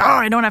people think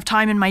I don't have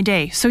time in my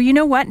day. So you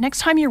know what? Next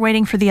time you're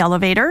waiting for the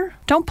elevator,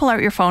 don't pull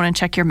out your phone and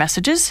check your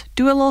messages.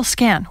 Do a little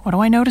scan. What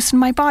do I notice in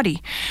my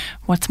body?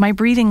 What's my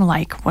breathing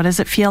like? What does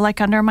it feel like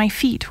under my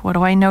feet? What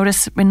do I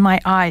notice in my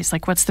eyes?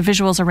 What's the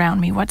visuals around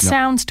me? What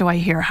sounds do I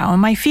hear? How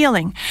am I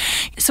feeling?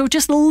 So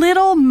just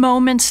little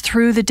moments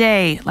through the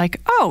day,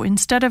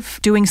 instead of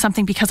doing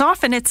something, because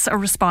often it's a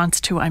response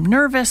to I'm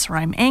nervous, or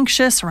I'm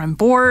anxious, or I'm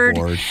bored.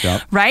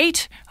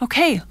 Right?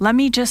 Okay, let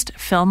me just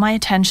fill my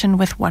attention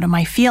with what am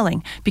I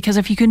feeling? Because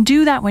if you can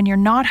do that when you're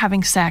not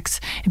having sex,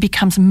 it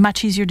becomes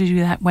much easier to do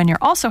that when you're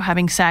also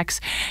having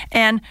sex.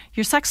 And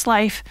your sex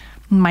life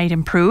might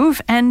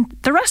improve, and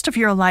the rest of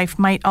your life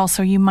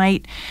you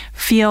might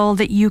feel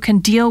that you can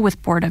deal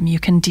with boredom, you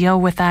can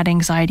deal with that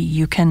anxiety,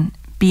 you can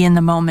be in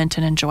the moment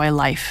and enjoy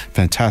life.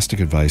 Fantastic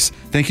advice.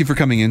 Thank you for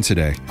coming in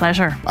today.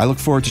 Pleasure. I look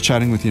forward to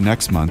chatting with you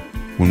next month.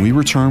 When we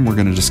return, we're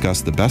going to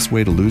discuss the best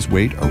way to lose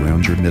weight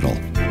around your middle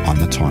on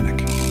The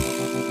Tonic.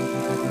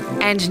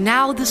 And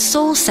now the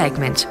Soul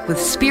segment with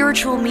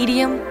spiritual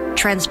medium,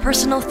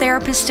 transpersonal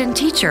therapist and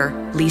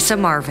teacher, Lisa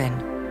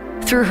Marvin.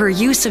 Through her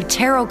use of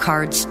tarot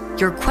cards,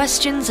 your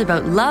questions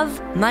about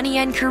love, money,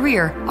 and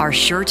career are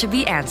sure to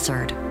be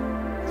answered.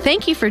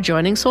 Thank you for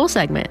joining Soul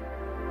segment.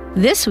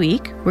 This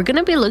week, we're going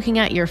to be looking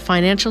at your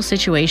financial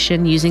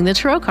situation using the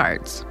tarot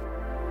cards.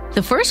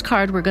 The first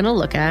card we're going to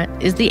look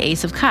at is the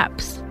Ace of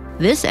Cups.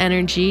 This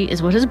energy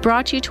is what has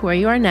brought you to where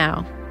you are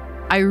now.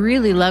 I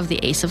really love the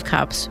Ace of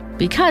Cups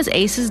because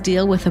aces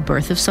deal with the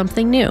birth of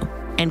something new,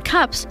 and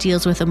cups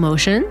deals with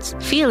emotions,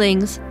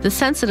 feelings, the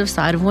sensitive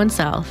side of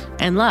oneself,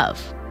 and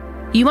love.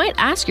 You might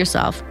ask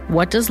yourself,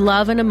 what does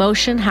love and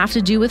emotion have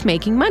to do with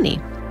making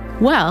money?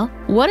 Well,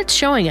 what it's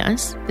showing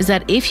us is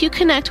that if you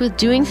connect with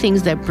doing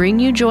things that bring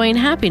you joy and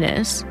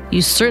happiness,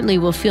 you certainly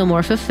will feel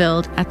more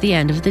fulfilled at the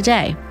end of the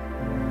day.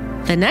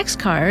 The next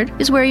card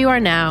is where you are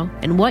now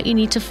and what you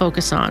need to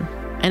focus on,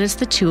 and it's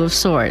the Two of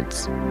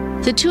Swords.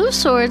 The Two of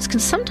Swords can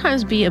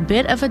sometimes be a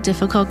bit of a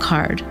difficult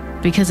card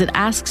because it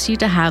asks you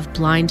to have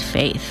blind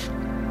faith.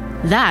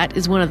 That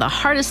is one of the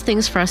hardest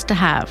things for us to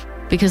have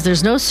because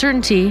there's no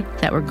certainty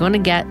that we're going to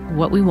get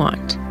what we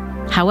want.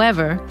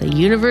 However, the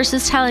universe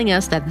is telling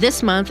us that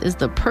this month is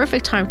the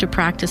perfect time to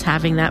practice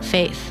having that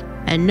faith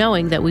and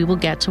knowing that we will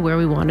get to where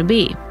we want to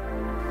be.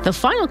 The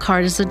final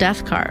card is the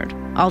Death card.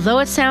 Although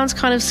it sounds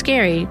kind of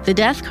scary, the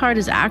Death card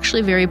is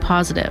actually very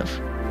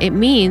positive. It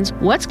means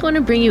what's going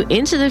to bring you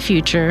into the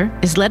future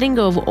is letting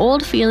go of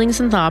old feelings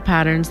and thought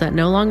patterns that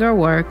no longer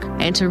work,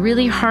 and to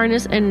really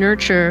harness and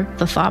nurture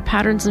the thought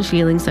patterns and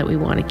feelings that we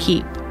want to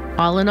keep.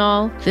 All in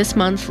all, this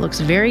month looks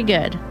very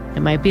good. It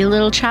might be a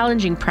little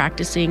challenging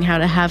practicing how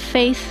to have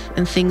faith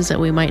in things that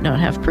we might not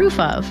have proof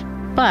of,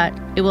 but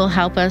it will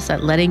help us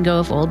at letting go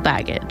of old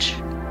baggage.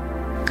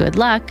 Good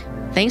luck.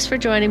 Thanks for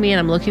joining me, and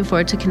I'm looking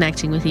forward to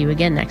connecting with you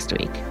again next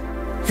week.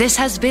 This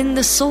has been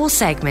the Soul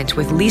Segment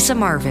with Lisa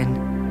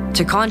Marvin.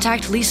 To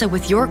contact Lisa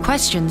with your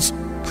questions,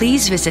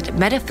 please visit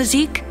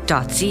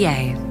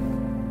metaphysique.ca.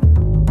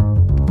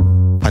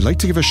 I'd like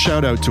to give a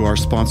shout out to our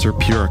sponsor,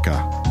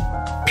 Purica.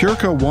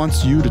 Purica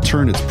wants you to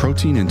turn its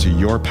protein into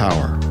your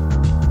power.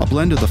 A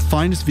blend of the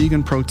finest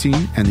vegan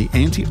protein and the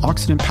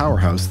antioxidant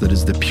powerhouse that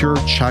is the pure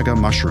chaga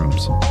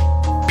mushrooms.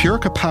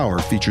 Purica Power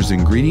features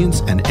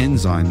ingredients and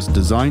enzymes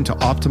designed to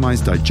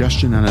optimize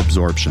digestion and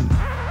absorption.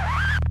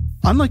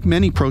 Unlike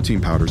many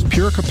protein powders,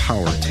 Purica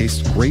Power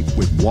tastes great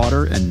with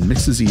water and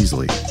mixes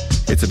easily.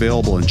 It's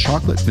available in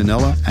chocolate,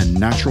 vanilla, and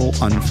natural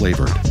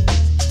unflavored.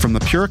 From the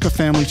Purica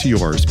family to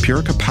yours,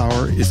 Purica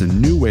Power is a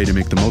new way to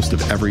make the most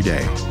of every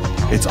day.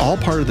 It's all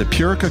part of the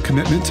Purica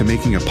commitment to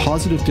making a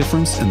positive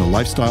difference in the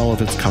lifestyle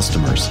of its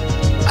customers.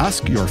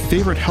 Ask your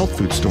favorite health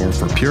food store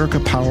for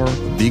Purica Power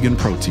Vegan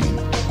Protein,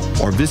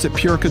 or visit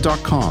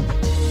Purica.com.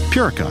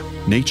 Purica,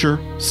 nature,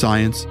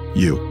 science,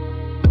 you.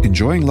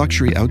 Enjoying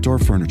luxury outdoor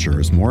furniture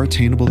is more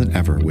attainable than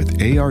ever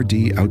with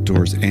ARD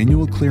Outdoors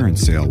annual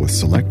clearance sale with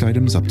select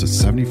items up to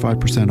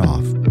 75%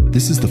 off.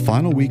 This is the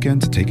final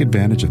weekend to take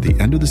advantage of the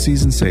end of the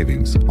season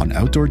savings on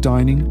outdoor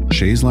dining,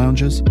 chaise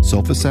lounges,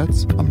 sofa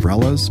sets,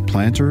 umbrellas,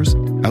 planters,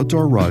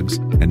 outdoor rugs,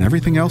 and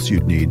everything else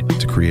you'd need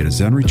to create a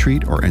Zen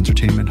retreat or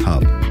entertainment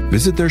hub.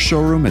 Visit their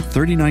showroom at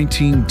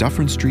 3019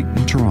 Dufferin Street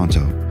in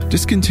Toronto.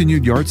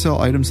 Discontinued yard sale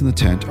items in the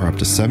tent are up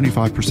to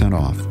 75%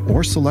 off,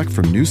 or select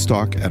from new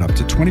stock at up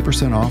to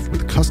 20% off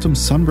with custom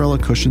sunbrella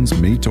cushions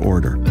made to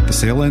order. The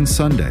sale ends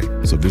Sunday,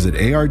 so visit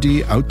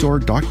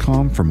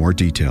ardoutdoor.com for more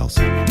details.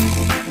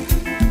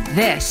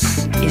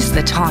 This is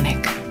The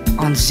Tonic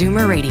on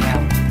Zoomer Radio.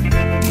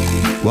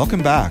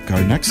 Welcome back.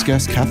 Our next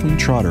guest, Kathleen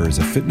Trotter, is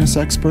a fitness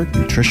expert,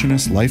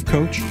 nutritionist, life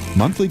coach,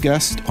 monthly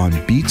guest on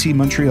BT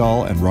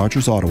Montreal and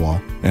Rogers Ottawa,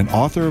 and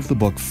author of the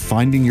book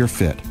Finding Your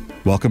Fit.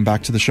 Welcome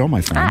back to the show, my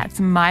friend.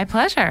 It's my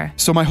pleasure.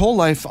 So my whole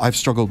life, I've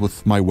struggled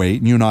with my weight.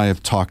 And you and I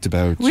have talked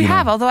about... We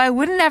have, although I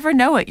wouldn't ever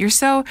know it. You're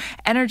so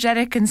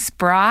energetic and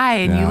spry,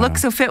 and you look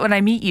so fit when I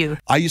meet you.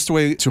 I used to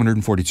weigh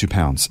 242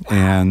 pounds,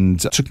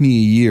 and it took me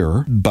a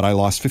year, but I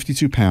lost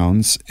 52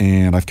 pounds,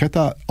 and I've kept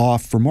that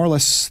off for more or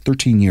less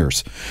 13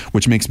 years,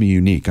 which makes me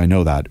unique. I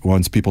know that.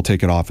 Once people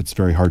take it off, it's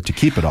very hard to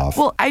keep it off.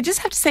 Well, I just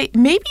have to say,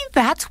 maybe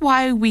that's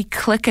why we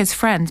click as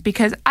friends,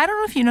 because I don't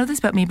know if you know this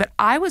about me, but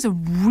I was a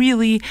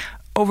really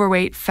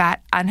overweight,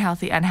 fat,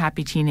 unhealthy,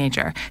 unhappy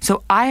teenager.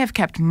 So I have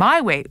kept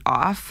my weight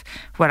off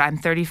when I'm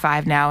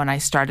 35 now, and I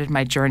started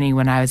my journey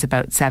when I was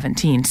about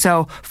 17.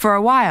 So for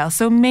a while.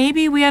 So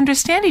maybe we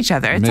understand each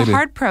other. It's a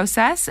hard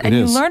process, and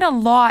you learn a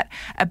lot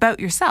about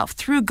yourself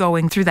through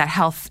going through that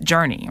health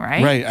journey,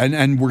 right? Right.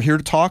 And we're here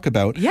to talk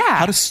about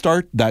how to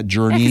start that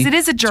journey. Because it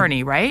is a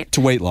journey, right?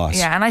 To weight loss.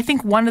 Yeah. And I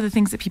think one of the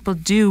things that people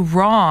do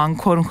wrong,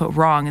 quote unquote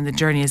wrong in the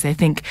journey, is they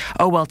think,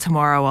 oh, well,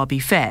 tomorrow I'll be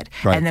fit.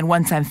 Right. And then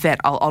once I'm fit,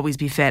 I'll always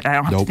be fit. I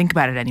don't have to think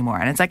about it anymore.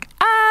 And it's like,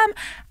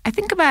 I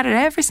think about it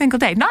every single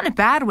day. Not in a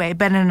bad way,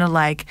 but in a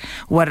like,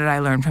 what did I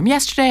learn from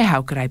yesterday?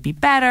 How could I be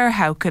better?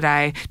 How could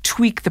I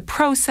tweak the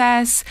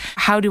process?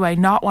 How do I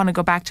not want to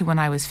go back to when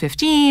I was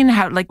 15?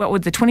 What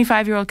would the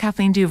 25-year-old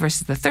Kathleen do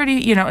versus the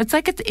 30? It's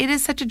like it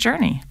is such a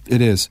journey.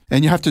 It is.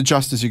 And you have to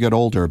adjust as you get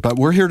older. But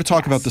we're here to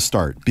talk about the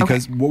start,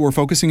 because what we're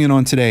focusing in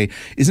on today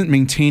isn't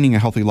maintaining a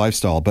healthy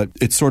lifestyle, but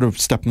it's sort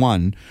of step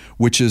one,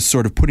 which is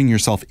sort of putting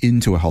yourself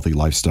into a healthy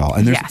lifestyle.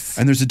 And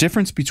there's a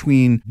difference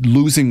between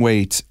losing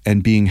weight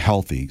and being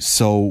healthy.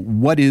 So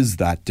what is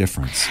that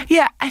difference?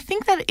 Yeah, I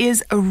think that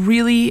is a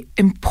really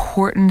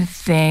important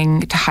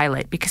thing to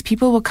highlight, because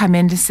people will come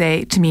in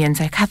to me and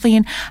say,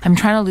 Kathleen, I'm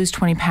trying to lose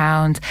 20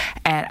 pounds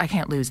and I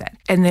can't lose it.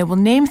 And they will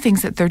name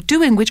things that they're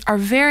doing which are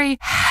very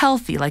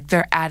healthy, like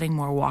they're adding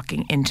more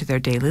walking into their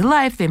daily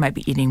life. They might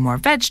be eating more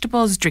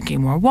vegetables,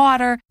 drinking more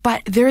water.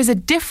 But there is a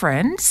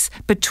difference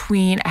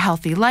between a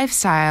healthy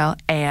lifestyle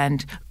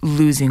and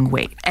losing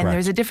weight. And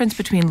there's a difference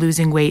between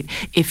losing weight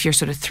if you're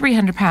sort of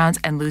 300 pounds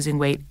and losing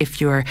weight if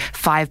you're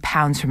 5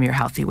 pounds from your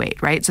healthy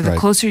weight, right? So the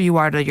closer you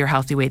are to your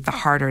healthy weight, the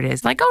harder it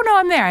is. Like, oh no,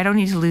 I'm there. I don't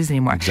need to lose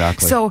anymore.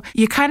 Exactly. So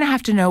you kind of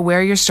have to know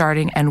where you're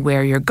starting and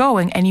where you're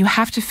going. And you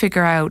have to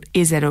figure out,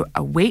 is it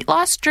a weight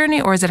loss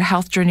journey, or is it a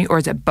health journey, or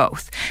is it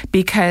both?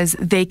 Because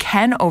they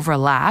can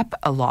overlap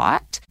a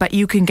lot, but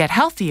you can get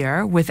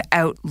healthier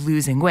without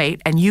losing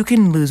weight, and you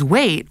can lose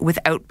weight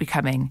without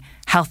becoming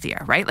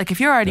healthier, right? Like if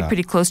you're already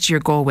pretty close to your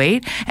goal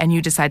weight and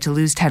you decide to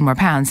lose 10 more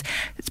pounds,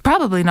 it's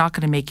probably not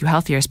going to make you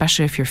healthier,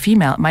 especially if you're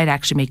female. It might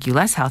actually make you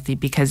less healthy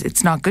because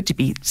it's not good to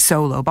be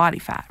so low body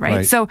fat,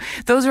 right? So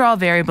those are all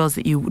variables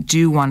that you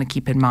do want to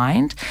keep in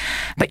mind.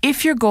 But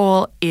if your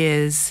goal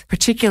is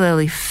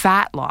particularly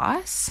fat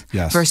loss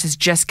versus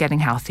just getting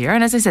healthier,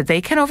 and as I said,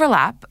 they can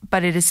overlap,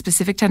 but it is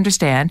specific to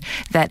understand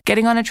that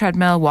getting on a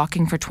treadmill,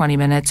 walking for 20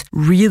 minutes,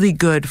 really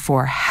good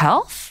for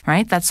health,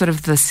 right? That's sort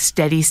of the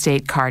steady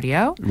state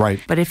cardio. Right.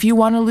 But if you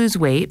want to lose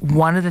weight,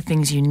 one of the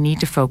things you need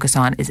to focus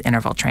on is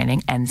interval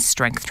training and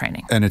strength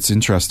training. And it's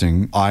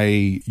interesting.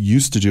 I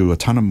used to do a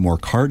ton of more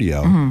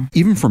cardio,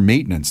 even for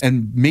maintenance.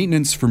 And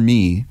maintenance for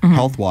me,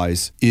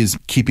 health-wise, is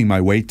keeping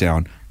my weight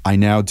down. I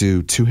now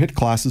do 2 HIIT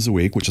classes a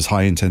week, which is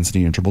high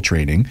intensity interval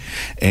training,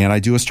 and I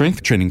do a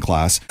strength training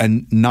class.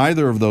 And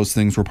neither of those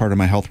things were part of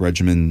my health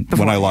regimen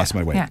when I lost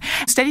my weight. Yeah.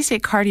 Steady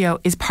state cardio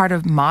is part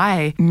of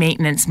my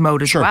maintenance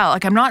mode as well.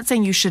 Like I'm not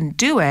saying you shouldn't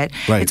do it.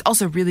 Right. It's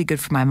also really good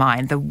for my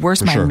mind. The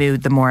worse my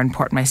mood, the more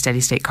important my steady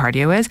state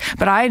cardio is.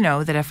 But I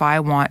know that if I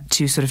want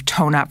to sort of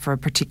tone up for a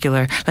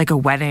particular, like a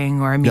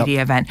wedding or a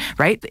media event,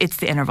 right? It's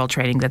the interval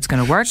training that's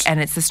going to work, and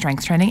it's the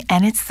strength training,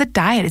 and it's the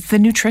diet, it's the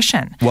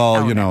nutrition. Well,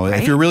 element,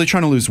 if you're really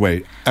trying to lose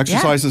weight,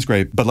 exercise is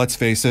great, but let's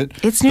face it,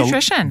 it's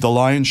nutrition. The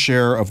lion's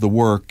share of the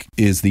work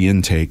is the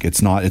intake. It's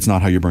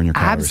not how you burn your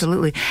calories.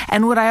 Absolutely.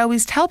 And what I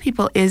always tell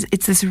people is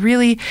it's this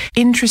really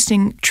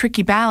interesting,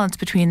 tricky balance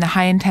between the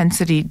high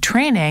intensity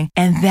training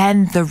and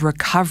then the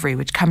recovery,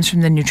 which comes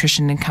from the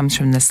nutrition and comes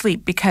from the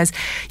sleep, because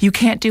you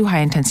can't do high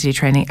intensity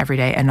training every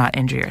day and not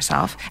injure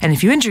yourself. And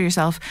if you injure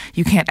yourself,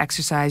 you can't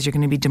exercise, you're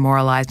going to be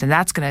demoralized, and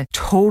that's going to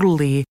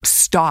totally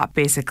stop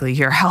basically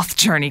your health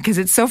journey, because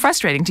it's so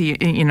frustrating to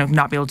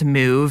not be able to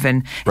move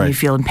and you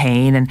feel in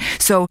pain. And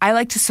so I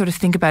like to sort of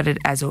think about it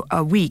as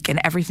a week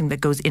and everything that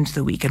goes into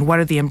the week and what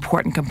are the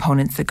important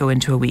components that go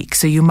into a week.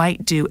 So you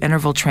might do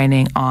interval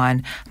training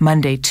on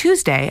Monday,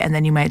 Tuesday, and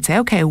then you might say,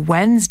 okay,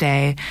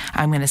 Wednesday,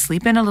 I'm going to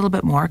sleep in a little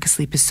bit more because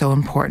sleep is so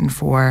important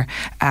for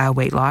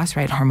weight loss,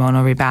 right?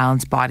 Hormonal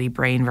rebalance, body,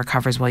 brain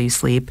recovers while you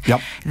sleep.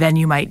 Yep. Then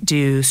you might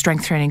do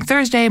strength training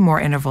Thursday, more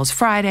intervals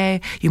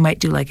Friday. You might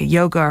do like a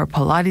yoga or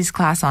Pilates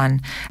class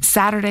on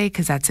Saturday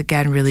because that's,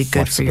 again, really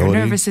good for your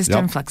nervous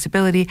system,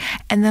 flexibility.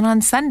 And then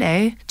on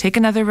Sunday, take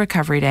another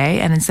recovery day,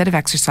 and instead of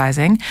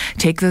exercising,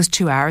 take those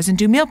 2 hours and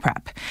do meal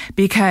prep.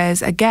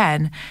 Because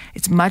again,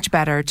 it's much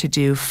better to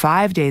do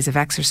 5 days of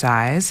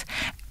exercise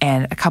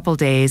and a couple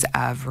days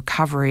of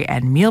recovery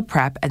and meal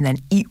prep, and then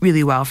eat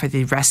really well for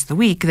the rest of the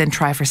week, then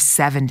try for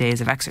 7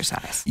 days of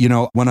exercise.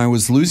 When I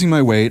was losing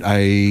my weight,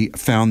 I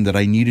found that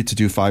I needed to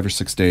do 5 or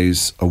 6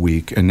 days a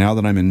week. And now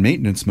that I'm in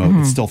maintenance mode,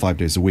 it's still 5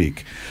 days a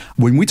week.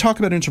 When we talk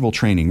about interval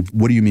training,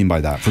 what do you mean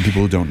by that for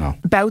people who don't know?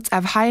 Bouts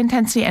of high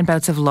intensity and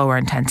bouts of lower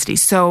intensity.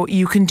 So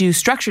you can do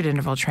structured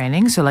interval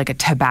training. So like a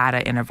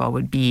Tabata interval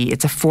would be,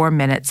 it's a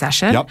 4-minute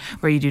session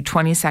where you do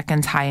 20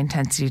 seconds high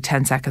intensity,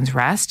 10 seconds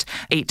rest,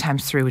 8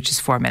 times 3, which is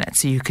 4 minutes.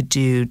 So you could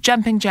do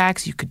jumping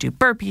jacks, you could do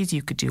burpees,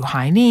 you could do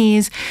high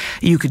knees,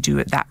 you could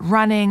do that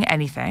running,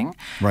 anything.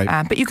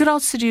 Right. But you could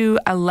also do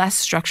a less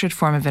structured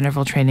form of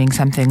interval training,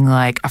 something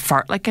like a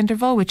fartlek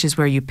interval, which is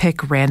where you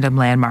pick random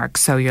landmarks.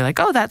 So you're like,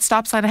 oh, that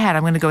stop sign ahead,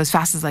 I'm going to go as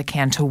fast as I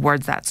can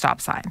towards that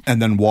stop sign.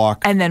 And then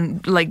walk. And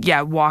then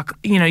walk.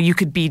 You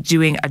could be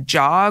doing a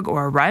jog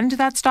or a run to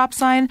that stop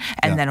sign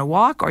and then a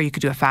walk, or you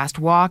could do a fast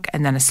walk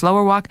and then a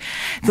slower walk.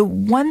 The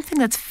one thing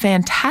that's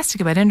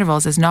fantastic about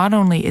intervals is not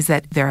only is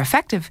that they're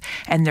effective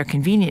and they're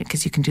convenient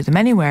because you can do them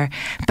anywhere,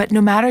 but no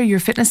matter your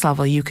fitness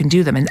level, you can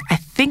do them. And I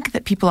think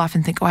that people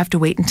often think, I have to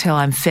wait until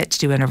I'm fit to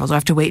do intervals, or I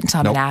have to wait until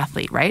I'm an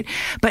athlete, right?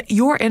 But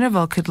your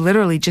interval could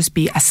literally just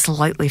be a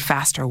slightly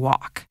faster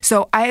walk.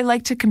 So I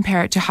like to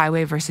compare it to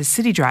highway versus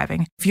city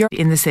driving. If you're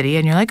in the city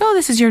and you're like, oh,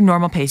 this is your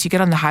normal pace, you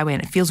get on the highway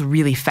and it feels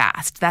really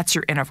fast. That's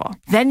your interval.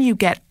 Then you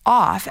get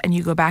off and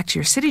you go back to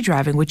your city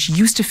driving, which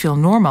used to feel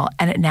normal,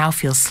 and it now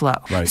feels slow.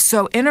 Right.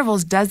 So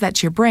intervals does that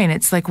to your brain.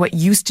 It's like what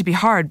used to be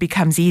hard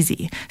becomes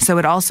easy. So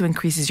it also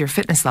increases your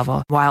fitness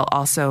level while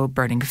also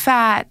burning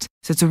fat.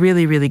 So it's a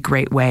really, really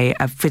great way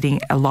of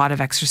fitting a lot of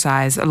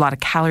exercise, a lot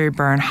of calorie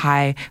burn,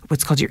 high,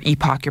 what's called your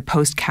EPOC, your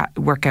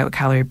post-workout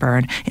calorie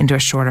burn, into a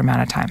shorter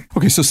amount of time.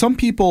 Okay, so some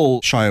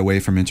people shy away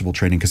from interval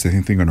training because they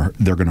think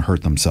they're going to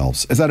hurt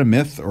themselves. Is that a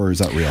myth or is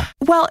that real?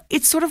 Well,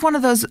 it's sort of one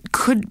of those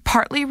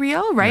partly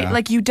real, right? Yeah.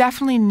 Like you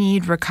definitely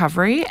need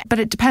recovery, but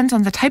it depends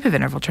on the type of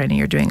interval training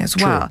you're doing as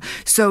well.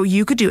 So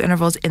you could do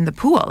intervals in the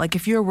pool. Like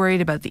if you're worried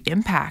about the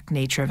impact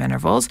nature of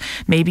intervals,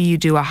 maybe you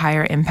do a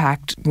higher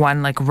impact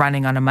one like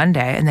running on a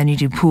Monday, and then you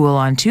do pool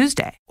on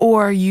Tuesday.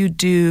 Or you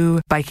do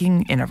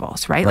biking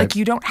intervals, right? Like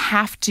you don't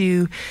have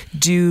to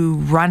do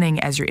running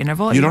as your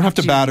interval. You don't have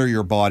to batter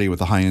your body with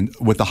the high impact.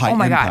 Oh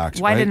my God.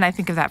 Why didn't I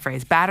think of that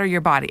phrase? Batter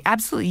your body.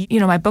 Absolutely.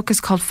 My book is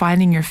called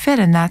Finding Your Fit,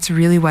 and that's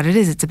really what it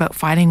is. It's about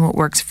finding what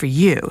works for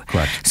you.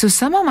 Correct. So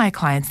some of my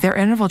clients, their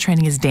interval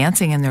training is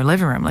dancing in their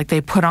living room. Like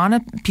they put on a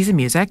piece of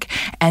music,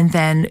 and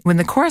then when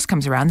the chorus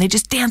comes around, they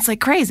just dance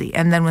like crazy.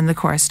 And then when the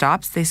chorus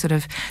stops, they sort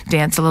of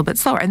dance a little bit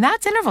slower. And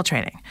that's interval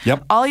training.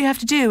 Yep. All you have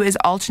to do do is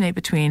alternate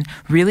between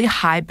really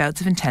high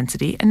bouts of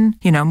intensity and,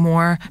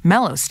 more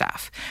mellow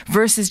stuff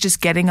versus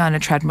just getting on a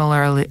treadmill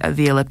or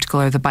the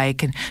elliptical or the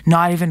bike and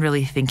not even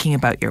really thinking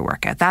about your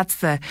workout. That's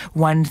the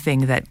one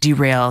thing that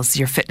derails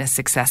your fitness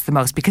success the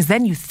most, because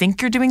then you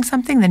think you're doing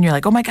something, then you're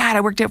like, oh my God,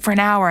 I worked out for an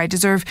hour. I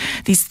deserve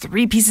these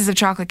 3 pieces of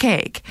chocolate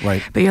cake.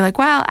 Right. But you're like,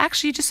 well,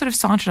 actually you just sort of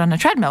sauntered on a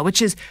treadmill,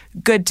 which is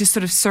good to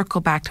sort of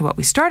circle back to what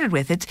we started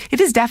with.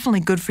 It is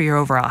definitely good for your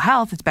overall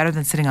health. It's better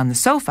than sitting on the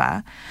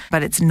sofa,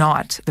 but it's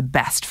not the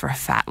best for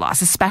fat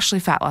loss, especially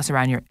fat loss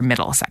around your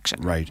middle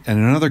section. Right. And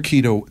another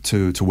key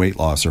to weight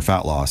loss or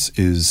fat loss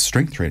is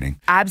strength training.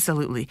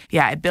 Absolutely.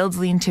 Yeah, it builds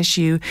lean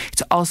tissue.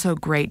 It's also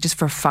great just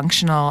for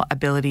functional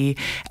ability.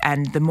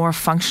 And the more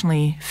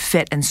functionally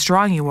fit and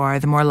strong you are,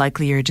 the more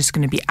likely you're just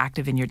going to be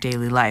active in your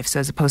daily life. So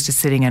as opposed to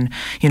sitting and,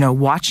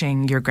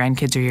 watching your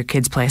grandkids or your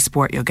kids play a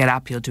sport, you'll get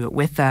up, you'll do it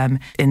with them.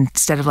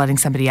 Instead of letting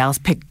somebody else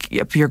pick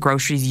up your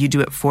groceries, you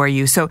do it for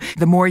you. So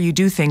the more you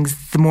do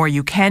things, the more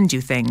you can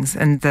do things,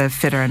 and the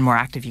fitter and more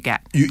active you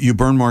get. You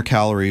burn more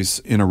calories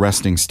in a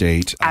resting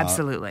state.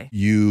 Absolutely.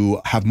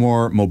 You have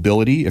more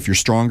mobility. If you're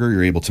stronger,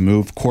 you're able to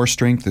move. Core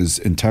strength is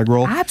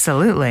integral.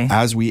 Absolutely.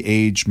 As we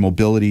age,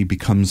 mobility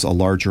becomes a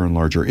larger and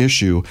larger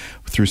issue.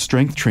 Through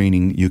strength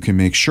training, you can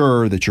make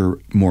sure that you're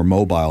more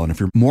mobile. And if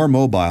you're more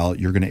mobile,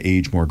 you're going to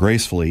age more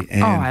gracefully.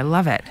 And, I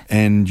love it.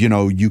 And,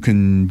 you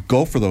can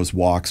go for those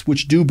walks,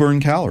 which do burn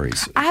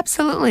calories.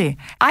 Absolutely.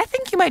 I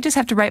think you might just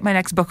have to write my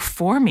next book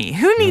for me.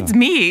 Who needs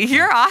me?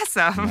 You're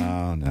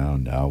awesome.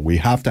 No. We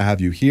have to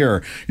have you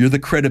here. You're the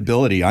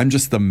credibility. I'm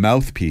just the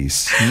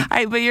mouthpiece.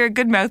 But you're a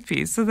good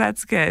mouthpiece, so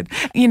that's good.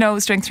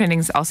 Strength training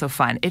is also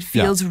fun. It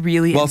feels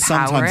really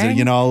empowering.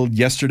 Sometimes,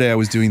 yesterday I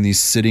was doing these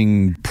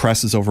sitting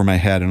presses over my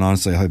head, and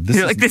honestly,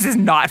 this is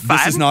not fun.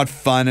 This is not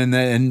fun.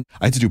 And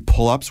I had to do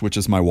pull-ups, which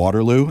is my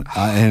Waterloo,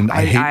 and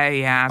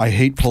I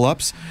hate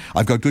pull-ups.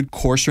 I've got good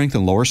core strength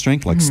and lower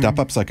strength, like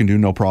step-ups I can do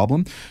no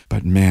problem.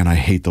 But man, I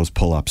hate those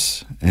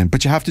pull-ups.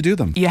 But you have to do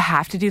them. You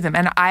have to do them.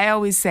 And I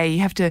always say you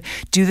have to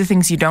do the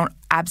things you don't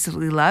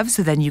absolutely love,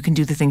 so then you can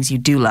do the things you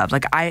do love.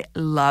 Like, I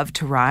love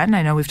to run.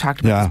 I know we've talked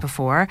about this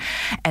before.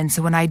 And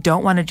so when I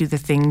don't want to do the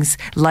things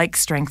like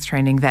strength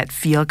training that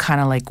feel kind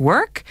of like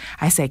work,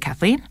 I say,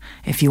 Kathleen,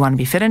 if you want to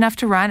be fit enough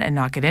to run and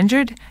not get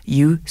injured,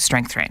 you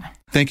strength train.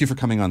 Thank you for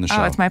coming on the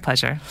show. Oh, it's my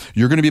pleasure.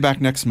 You're going to be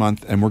back next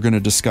month, and we're going to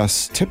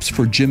discuss tips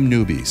for gym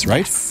newbies, right?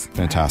 Yes.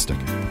 Fantastic.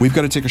 We've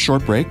got to take a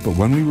short break, but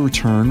when we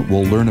return,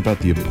 we'll learn about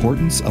the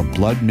importance of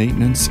blood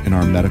maintenance in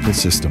our medical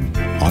system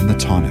on The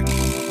Tonic.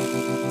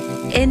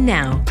 And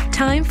now,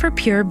 time for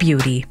Pure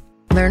Beauty.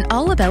 Learn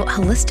all about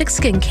holistic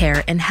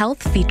skincare and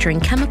health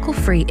featuring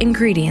chemical-free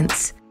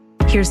ingredients.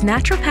 Here's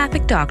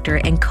naturopathic doctor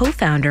and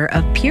co-founder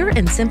of Pure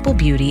and Simple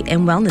Beauty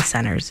and Wellness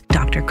Centers,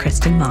 Dr.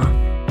 Kristen Ma.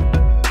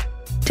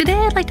 Today,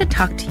 I'd like to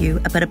talk to you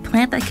about a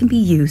plant that can be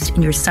used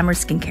in your summer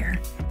skincare,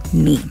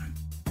 neem.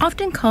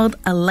 Often called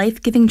a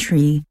life-giving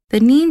tree, the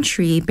neem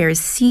tree bears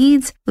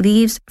seeds,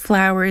 leaves,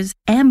 flowers,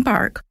 and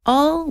bark,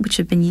 all which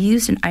have been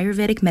used in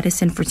Ayurvedic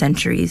medicine for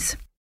centuries.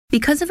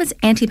 Because of its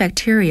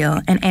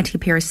antibacterial and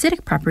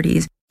antiparasitic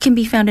properties, it can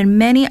be found in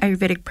many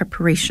Ayurvedic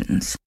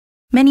preparations.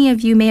 Many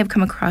of you may have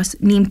come across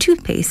neem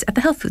toothpaste at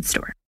the health food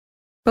store.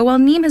 But while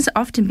neem has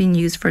often been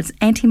used for its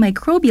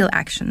antimicrobial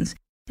actions,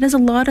 it has a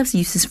lot of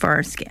uses for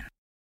our skin.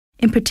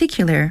 In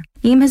particular,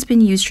 neem has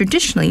been used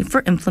traditionally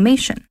for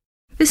inflammation.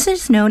 This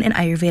is known in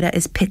Ayurveda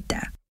as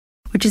pitta,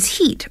 which is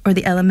heat or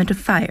the element of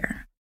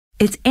fire.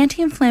 Its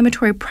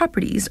anti-inflammatory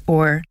properties,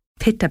 or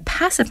pitta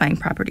pacifying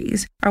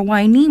properties, are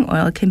why neem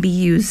oil can be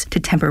used to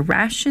temper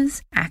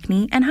rashes,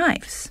 acne, and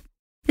hives.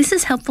 This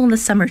is helpful in the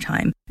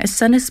summertime, as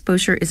sun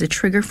exposure is a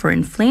trigger for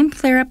inflamed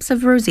flare-ups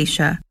of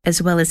rosacea,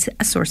 as well as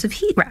a source of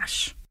heat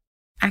rash.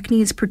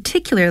 Acne is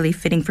particularly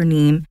fitting for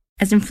neem,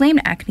 as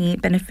inflamed acne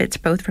benefits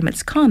both from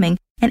its calming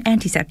and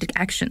antiseptic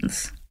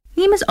actions.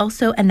 Neem is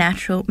also a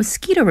natural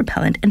mosquito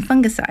repellent and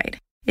fungicide.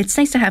 It's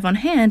nice to have on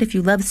hand if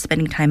you love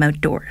spending time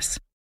outdoors.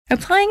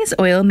 Applying this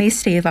oil may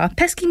stave off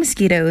pesky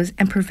mosquitoes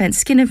and prevent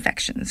skin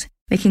infections,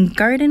 making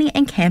gardening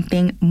and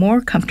camping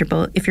more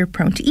comfortable if you're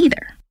prone to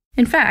either.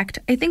 In fact,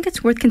 I think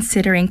it's worth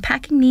considering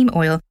packing neem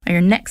oil on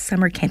your next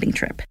summer camping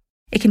trip.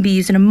 It can be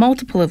used in a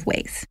multiple of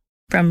ways,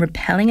 from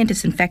repelling and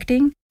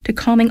disinfecting to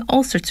calming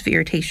all sorts of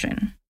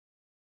irritation.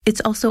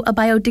 It's also a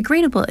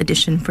biodegradable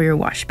addition for your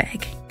wash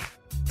bag.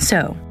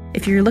 So,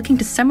 if you're looking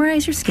to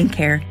summarize your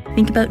skincare,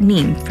 think about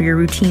neem for your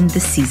routine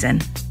this season.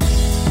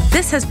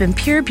 This has been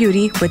Pure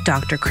Beauty with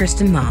Dr.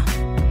 Kristen Ma.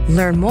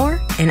 Learn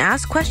more and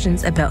ask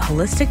questions about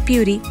holistic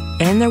beauty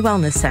and their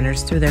wellness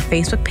centers through their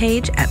Facebook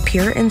page at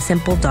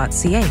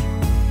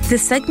pureandsimple.ca.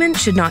 This segment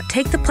should not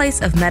take the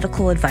place of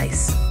medical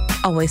advice.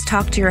 Always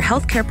talk to your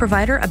healthcare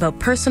provider about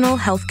personal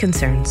health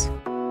concerns.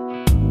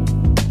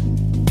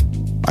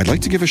 I'd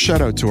like to give a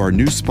shout out to our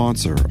new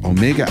sponsor,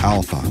 Omega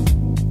Alpha.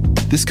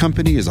 This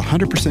company is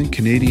 100%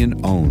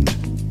 Canadian owned.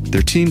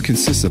 Their team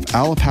consists of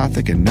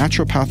allopathic and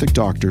naturopathic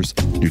doctors,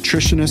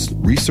 nutritionists,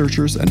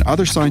 researchers, and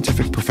other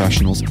scientific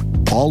professionals,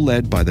 all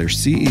led by their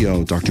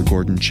CEO, Dr.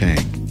 Gordon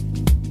Chang.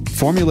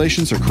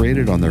 formulations are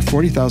created on their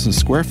 40,000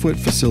 square foot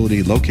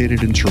facility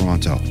located in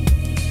Toronto.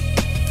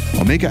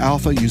 Omega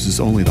Alpha uses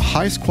only the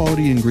highest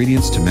quality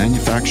ingredients to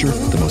manufacture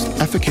the most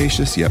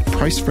efficacious yet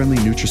price-friendly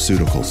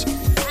nutraceuticals.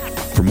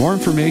 For more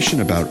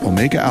information about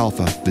Omega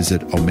Alpha,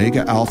 visit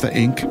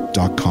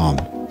OmegaAlphaInc.com.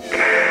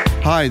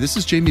 Hi, this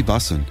is Jamie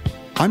Bussin.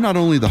 I'm not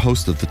only the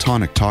host of the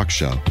Tonic Talk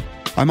Show,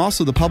 I'm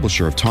also the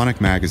publisher of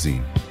Tonic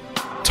Magazine.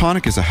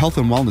 Tonic is a health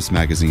and wellness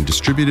magazine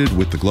distributed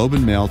with the Globe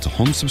and Mail to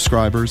home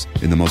subscribers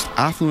in the most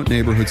affluent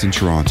neighborhoods in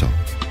Toronto.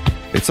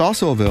 It's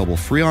also available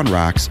free on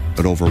racks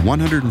at over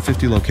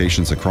 150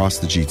 locations across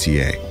the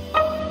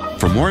GTA.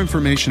 For more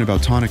information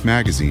about Tonic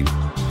Magazine,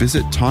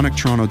 visit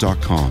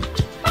tonictoronto.com.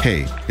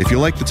 Hey, if you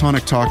like the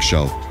Tonic Talk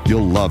Show,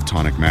 you'll love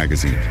Tonic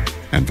Magazine,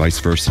 and vice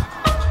versa.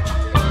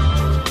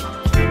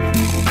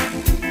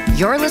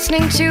 You're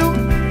listening to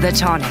The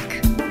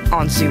Tonic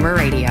on Zoomer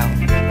Radio.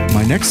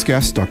 My next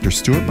guest, Dr.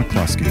 Stuart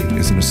McCluskey,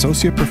 is an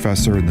associate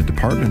professor in the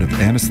Department of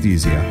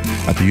Anesthesia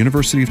at the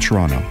University of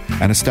Toronto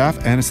and a staff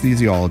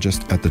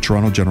anesthesiologist at the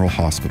Toronto General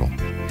Hospital.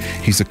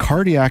 He's a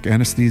cardiac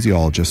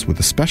anesthesiologist with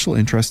a special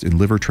interest in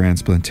liver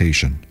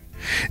transplantation.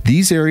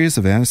 These areas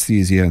of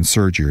anesthesia and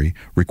surgery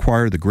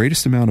require the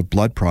greatest amount of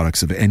blood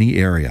products of any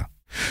area.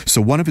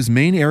 So one of his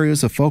main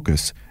areas of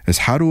focus is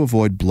how to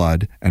avoid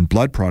blood and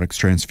blood products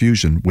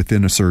transfusion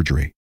within a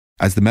surgery.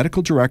 As the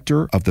medical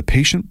director of the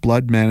Patient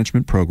Blood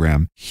Management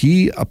Program,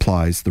 he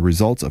applies the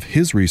results of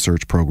his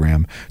research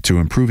program to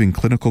improving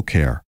clinical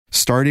care,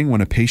 starting when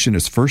a patient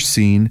is first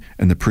seen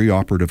in the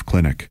preoperative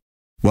clinic.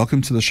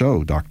 Welcome to the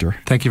show, Doctor.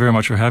 Thank you very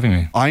much for having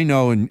me. I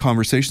know in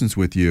conversations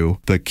with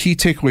you, the key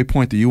takeaway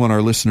point that you want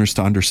our listeners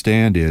to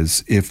understand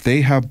is if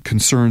they have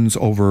concerns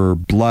over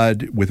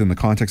blood within the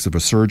context of a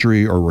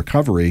surgery or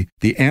recovery,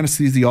 the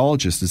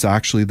anesthesiologist is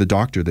actually the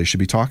doctor they should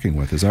be talking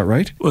with. Is that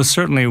right? Well,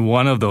 certainly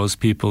one of those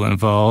people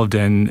involved,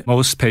 and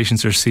most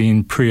patients are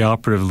seen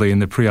preoperatively in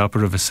the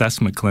preoperative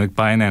assessment clinic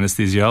by an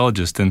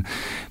anesthesiologist, and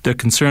their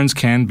concerns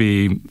can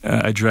be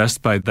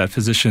addressed by that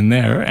physician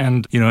there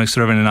and,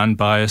 sort of in an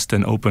unbiased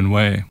and open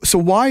way. So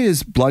why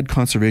is blood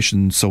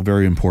conservation so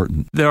very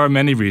important? There are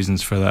many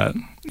reasons for that.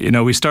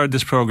 We started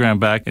this program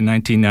back in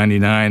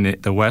 1999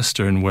 at the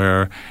Western,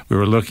 where we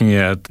were looking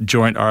at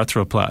joint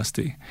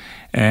arthroplasty.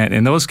 And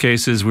in those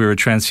cases, we were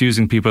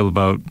transfusing people.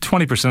 About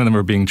 20% of them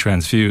were being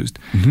transfused.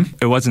 Mm-hmm.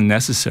 It wasn't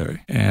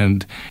necessary.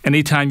 And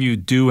anytime you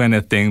do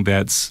anything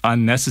that's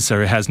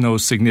unnecessary, has no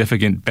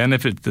significant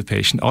benefit to the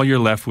patient, all you're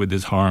left with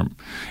is harm.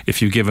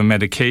 If you give a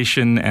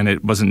medication and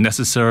it wasn't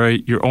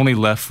necessary, you're only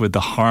left with the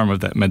harm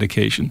of that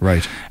medication.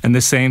 Right. And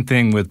the same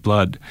thing with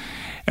blood.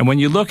 And when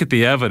you look at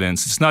the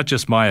evidence, it's not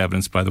just my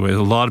evidence, by the way. There's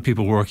a lot of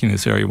people working in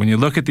this area. When you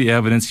look at the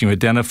evidence, you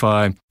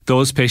identify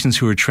those patients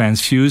who were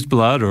transfused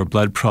blood or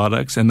blood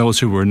products and those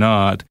who were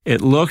not.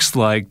 It looks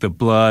like the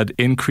blood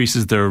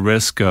increases their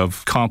risk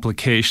of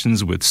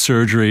complications with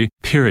surgery,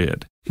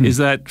 period. Is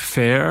that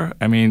fair?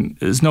 I mean,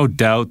 there's no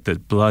doubt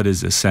that blood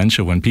is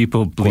essential. When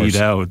people bleed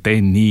out, they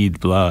need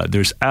blood.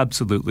 There's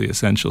absolutely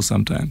essential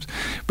sometimes.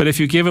 But if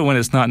you give it when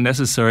it's not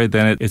necessary,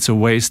 then it's a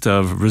waste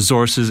of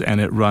resources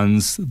and it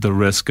runs the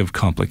risk of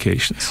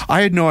complications.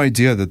 I had no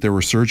idea that there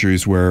were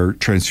surgeries where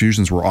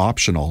transfusions were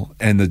optional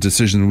and the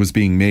decision was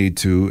being made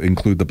to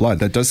include the blood.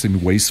 That does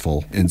seem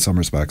wasteful in some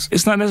respects.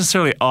 It's not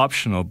necessarily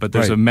optional, but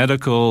there's a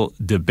medical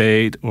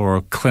debate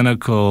or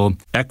clinical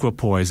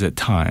equipoise at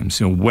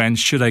times. When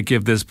should I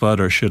give this blood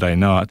or should I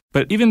not?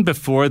 But even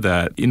before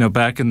that,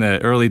 back in the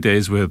early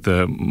days with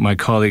my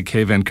colleague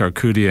Keivan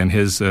Karkudia and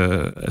his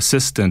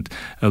assistant,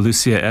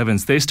 Lucia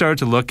Evans, they started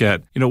to look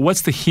at,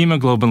 what's the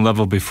hemoglobin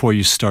level before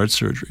you start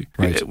surgery?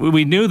 Right.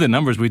 We knew the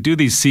numbers. We do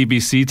these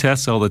CBC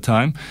tests all the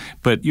time,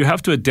 but you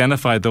have to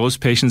identify those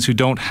patients who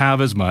don't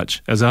have as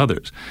much as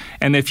others.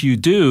 And if you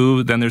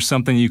do, then there's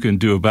something you can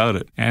do about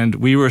it. And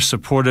we were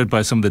supported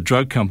by some of the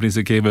drug companies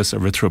that gave us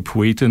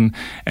erythropoietin,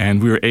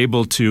 and we were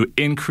able to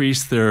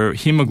increase their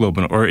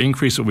hemoglobin or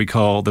increase what we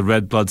call the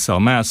red blood cell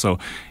mass. So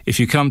if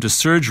you come to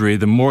surgery,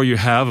 the more you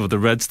have of the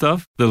red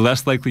stuff, the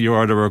less likely you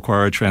are to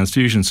require a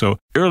transfusion. So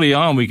early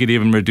on, we could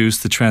even reduce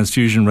the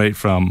transfusion rate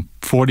from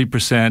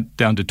 40%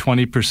 down to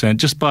 20%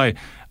 just by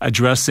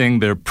addressing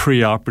their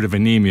preoperative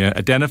anemia,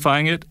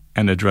 identifying it,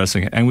 and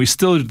addressing it. And we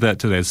still do that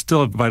today. It's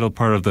still a vital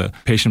part of the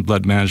patient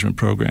blood management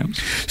programs.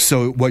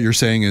 So what you're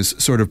saying is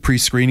sort of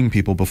pre-screening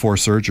people before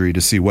surgery to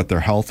see what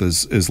their health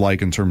is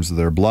like in terms of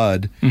their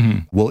blood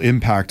will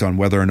impact on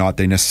whether or not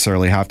they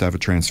necessarily have to have a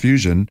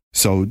transfusion.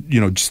 So,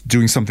 just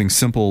doing something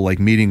simple like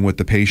meeting with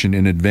the patient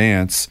in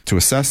advance to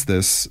assess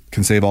this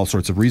can save all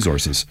sorts of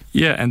resources.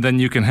 Yeah, and then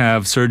you can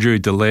have surgery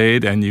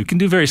delayed and you can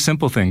do very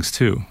simple things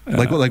too.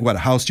 Like what?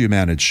 How else do you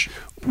manage?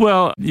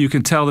 Well, you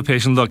can tell the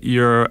patient, look,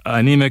 you're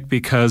anemic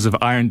because of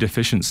iron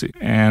deficiency,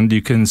 and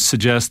you can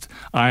suggest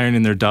iron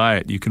in their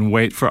diet. You can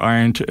wait for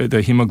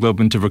the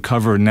hemoglobin to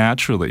recover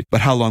naturally.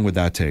 But how long would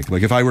that take?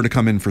 Like if I were to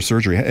come in for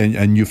surgery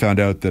and you found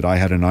out that I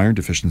had an iron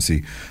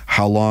deficiency,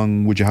 how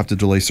long would you have to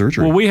delay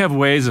surgery? Well, we have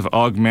ways of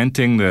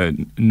augmenting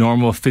the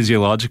normal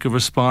physiological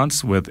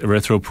response with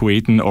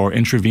erythropoietin or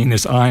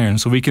intravenous iron.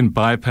 So we can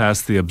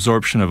bypass the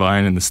absorption of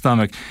iron in the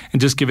stomach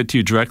and just give it to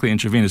you directly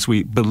intravenous.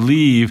 We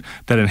believe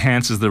that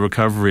enhances the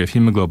recovery of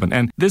hemoglobin.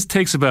 And this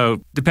takes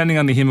about, depending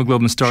on the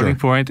hemoglobin starting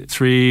point,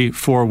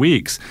 3-4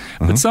 weeks.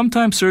 But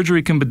sometimes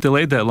surgery can be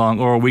delayed that long,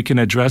 or we can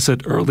address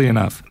it early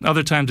enough.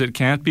 Other times it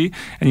can't be,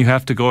 and you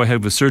have to go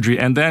ahead with surgery.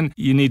 And then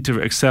you need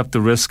to accept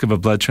the risk of a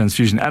blood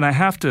transfusion. And I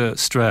have to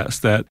stress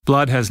that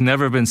blood has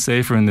never been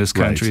safer in this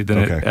country than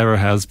it ever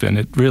has been.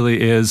 It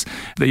really is.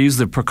 They use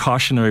the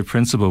precautionary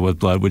principle with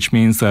blood, which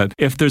means that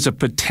if there's a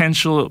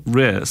potential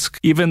risk,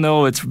 even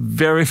though it's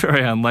very,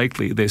 very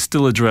unlikely, they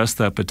still address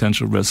that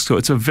potential risk. So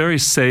it's a very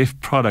safe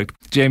product.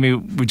 Jamie,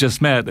 we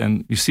just met,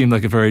 and you seem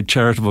like a very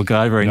charitable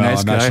guy, very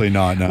nice guy. No, I'm actually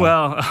not. No.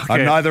 Well, okay.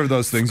 I'm neither of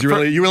those things. You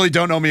really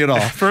don't know me at all.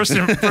 First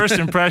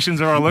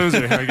impressions are a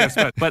loser here, I guess.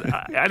 But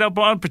I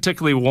don't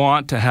particularly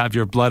want to have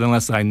your blood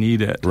unless I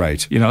need it.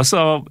 Right. Just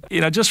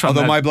from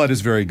Although my blood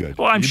is very good.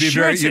 Well,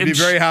 you'd be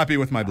very happy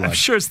with my blood. I'm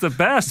sure it's the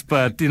best,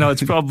 but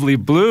it's probably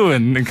blue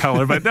in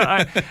color. But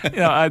I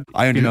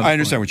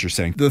understand what you're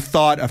saying. The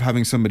thought of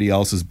having somebody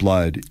else's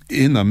blood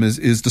in them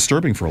is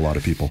disturbing for a lot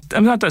of people.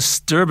 I'm not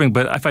disturbing,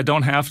 but if I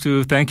don't have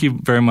to, thank you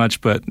very much,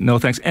 but no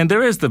thanks. And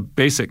there is the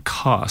basic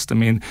cost. I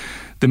mean,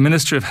 the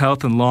Ministry of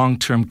Health and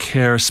Long-Term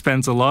Care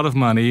spends a lot of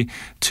money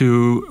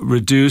to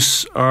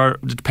reduce our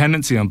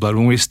dependency on blood.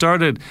 When we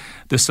started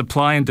the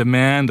supply and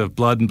demand of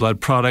blood and blood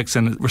products,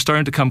 and we're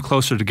starting to come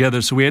closer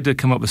together, so we had to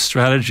come up with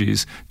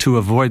strategies to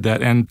avoid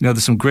that. And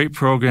there's some great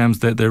programs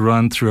that they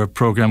run through a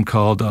program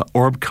called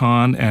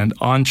OrbCon and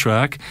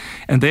OnTrack,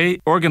 and they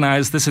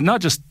organize this, and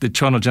not just the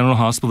Toronto General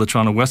Hospital, the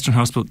Toronto Western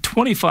Hospital,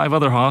 25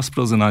 other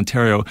hospitals in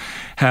Ontario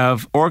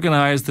have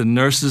organized the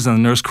nurses and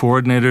the nurse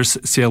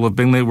coordinators. Cielo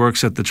Bingley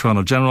works at the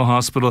Toronto General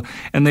Hospital,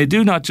 and they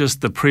do not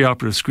just the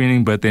preoperative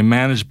screening, but they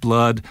manage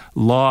blood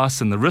loss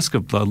and the risk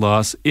of blood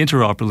loss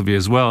interoperatively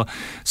as well.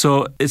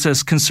 So it's a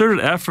concerted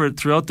effort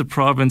throughout the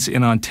province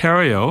in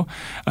Ontario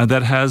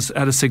that has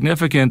had a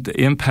significant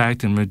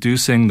impact in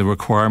reducing the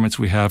requirements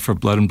we have for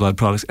blood and blood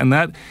products, and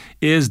that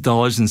is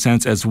dollars and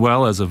cents as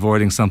well as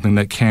avoiding something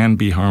that can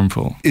be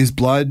harmful. Is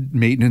blood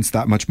maintenance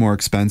that much more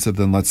expensive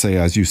than, let's say,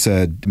 as you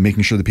said,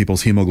 making sure that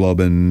people's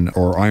hemoglobin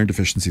or iron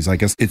deficiencies? I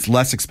guess it's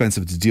less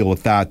expensive to deal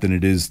with that than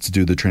it is to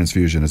do the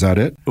transfusion. Is that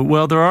it?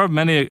 Well, there are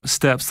many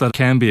steps that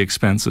can be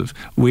expensive.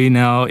 We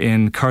now,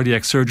 in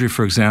cardiac surgery,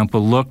 for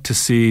example, look to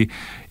see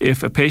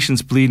if a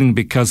patient's bleeding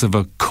because of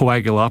a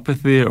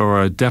coagulopathy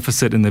or a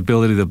deficit in the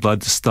ability of the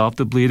blood to stop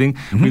the bleeding.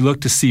 We look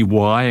to see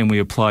why, and we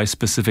apply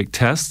specific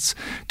tests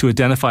to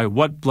identify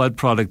what blood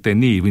product they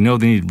need. We know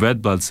they need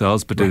red blood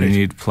cells, but do they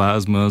need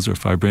plasmas or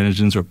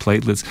fibrinogens or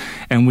platelets?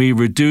 And we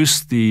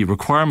reduce the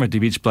requirement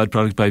of each blood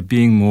product by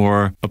being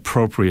more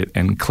appropriate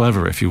and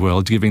clever, if you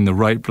will, giving the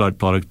right blood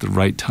product at the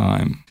right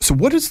time. So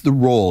what is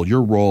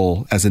your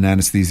role as an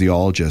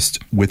anesthesiologist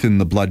within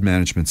the blood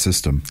management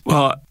system?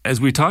 Well,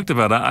 as we talked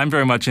about, I'm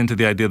very much into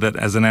the idea that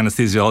as an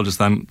anesthesiologist,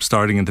 I'm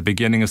starting at the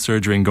beginning of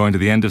surgery and going to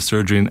the end of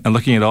surgery and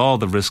looking at all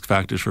the risk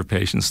factors for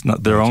patients,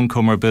 their own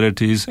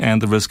comorbidities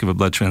and the risk of a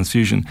blood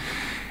transfusion.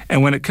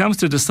 And when it comes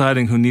to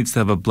deciding who needs to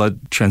have a blood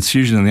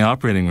transfusion in the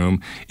operating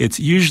room, it's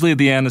usually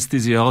the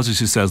anesthesiologist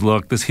who says,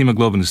 look, this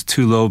hemoglobin is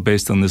too low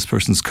based on this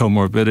person's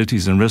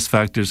comorbidities and risk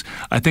factors.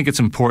 I think it's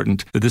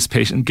important that this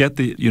patient get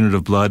the unit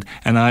of blood,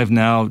 and I've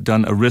now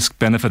done a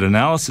risk-benefit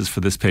analysis for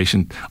this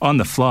patient on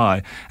the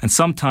fly. And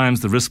sometimes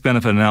the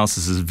risk-benefit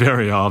analysis is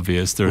very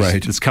obvious.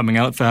 It's coming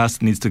out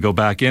fast, it needs to go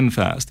back in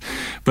fast.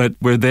 But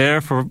we're there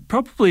for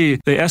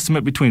probably, they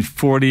estimate between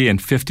 40 and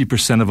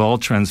 50% of all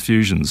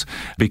transfusions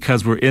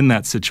because we're in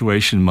that situation.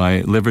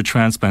 My liver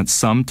transplants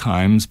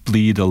sometimes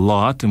bleed a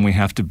lot, and we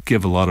have to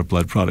give a lot of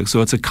blood products.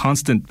 So it's a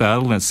constant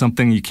battle, and it's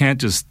something you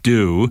can't just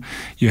do.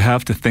 You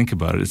have to think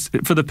about it. It's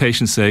for the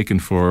patient's sake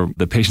and for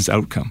the patient's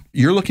outcome.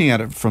 You're looking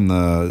at it from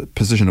the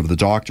position of the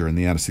doctor and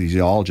the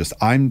anesthesiologist.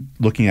 I'm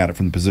looking at it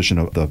from the position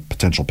of the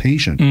potential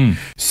patient.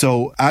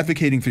 So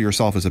advocating for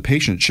yourself as a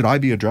patient, should I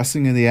be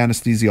addressing the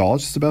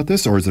anesthesiologist about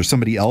this, or is there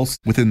somebody else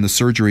within the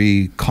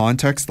surgery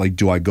context? Like,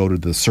 do I go to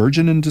the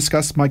surgeon and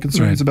discuss my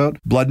concerns about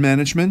blood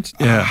management?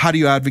 Yeah. How do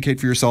you advocate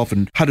for yourself,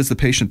 and how does the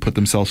patient put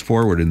themselves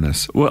forward in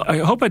this? Well, I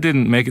hope I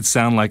didn't make it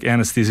sound like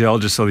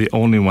anesthesiologists are the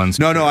only ones.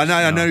 No,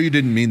 I know you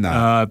didn't mean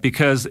that.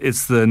 Because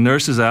it's the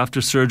nurses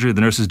after surgery,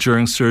 the nurses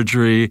during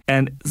surgery,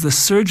 and the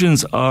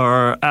surgeons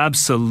are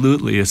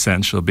absolutely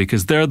essential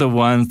because they're the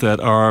ones that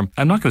are,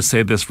 I'm not going to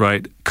say this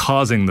right,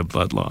 causing the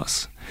blood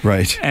loss.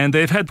 Right. And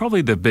they've had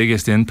probably the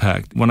biggest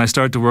impact. When I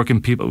started to work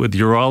in people with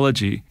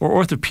urology or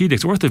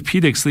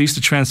orthopedics, they used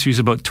to transfuse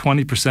about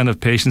 20% of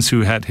patients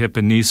who had hip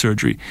and knee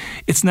surgery.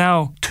 It's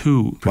now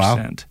 2%.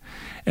 Wow.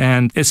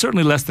 And it's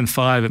certainly less than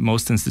 5 at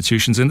most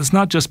institutions. And it's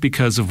not just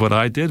because of what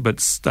I did,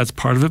 but that's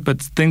part of it,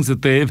 but things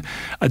that they've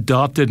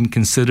adopted and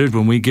considered.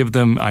 When we give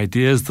them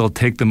ideas, they'll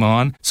take them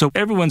on. So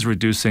everyone's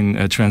reducing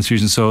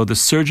transfusion. So the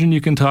surgeon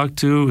you can talk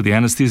to, the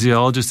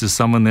anesthesiologist is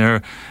someone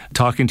there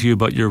talking to you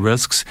about your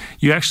risks.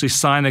 You actually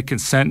sign a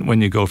consent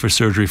when you go for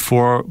surgery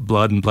for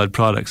blood and blood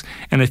products.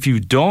 And if you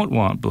don't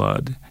want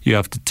blood, you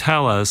have to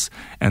tell us,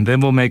 and then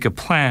we'll make a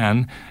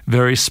plan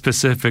very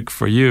specific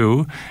for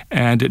you.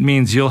 And it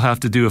means you'll have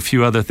to do a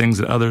few other things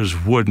that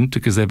others wouldn't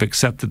because they've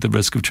accepted the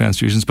risk of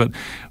transfusions. But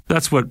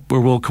that's where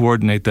we'll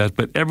coordinate that.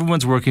 But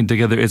everyone's working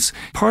together. It's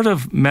part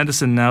of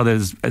medicine now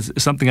that is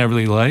something I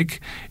really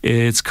like.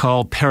 It's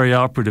called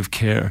perioperative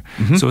care.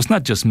 Mm-hmm. So it's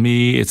not just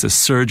me. It's a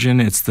surgeon.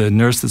 It's the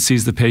nurse that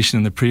sees the patient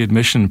in the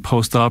pre-admission,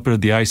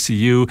 post-operative, the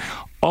ICU.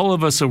 All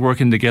of us are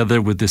working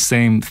together with the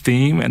same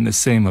theme and the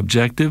same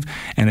objective,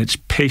 and it's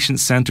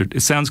patient-centered. It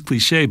sounds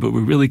cliche, but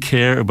we really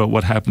care about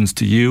what happens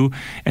to you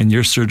and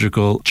your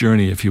surgical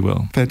journey, if you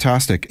will.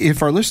 Fantastic.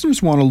 If our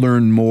listeners want to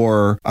learn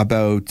more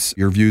about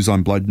your views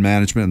on blood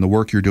management and the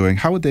work you're doing,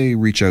 how would they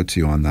reach out to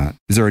you on that?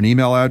 Is there an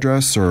email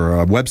address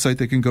or a website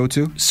they can go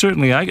to?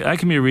 Certainly. I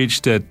can be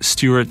reached at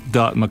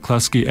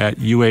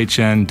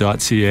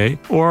stuart.mccluskey@uhn.ca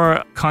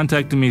or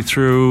contacting me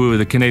through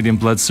the Canadian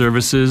Blood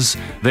Services.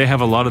 They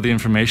have a lot of the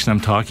information I'm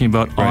talking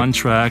about. Right.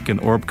 OnTrack and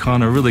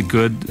OrbCon are really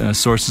good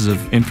sources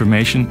of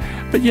information.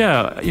 But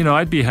yeah,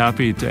 I'd be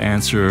happy to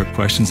answer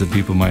questions that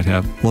people might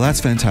have. Well,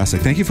 that's fantastic.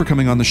 Thank you for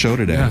coming on the show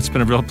today. Yeah, it's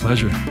been a real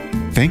pleasure.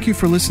 Thank you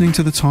for listening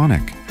to The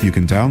Tonic. You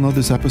can download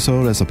this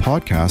episode as a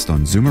podcast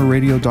on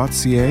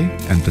zoomerradio.ca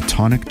and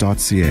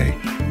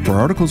thetonic.ca. For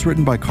articles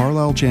written by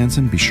Carlisle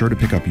Jansen, be sure to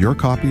pick up your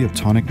copy of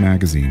Tonic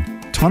Magazine.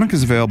 Tonic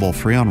is available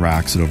free on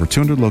racks at over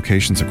 200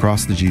 locations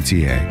across the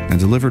GTA and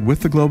delivered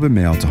with the Globe and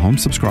Mail to home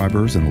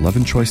subscribers in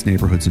 11 choice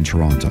neighborhoods in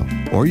Toronto.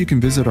 Or you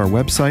can visit our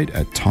website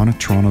at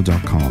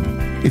tonictoronto.com.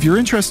 If you're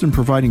interested in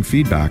providing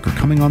feedback or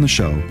coming on the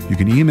show, you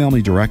can email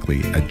me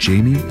directly at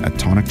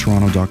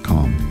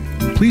jamie@tonictoronto.com.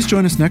 Please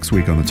join us next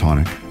week on The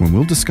Tonic when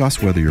we'll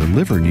discuss whether your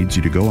liver needs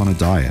you to go on a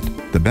diet,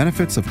 the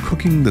benefits of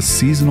cooking the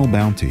seasonal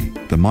bounty,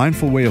 the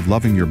mindful way of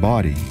loving your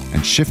body,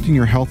 and shifting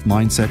your health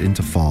mindset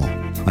into fall.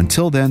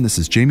 Until then, this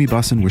is Jamie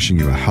Bussin wishing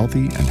you a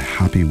healthy and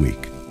happy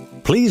week.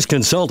 Please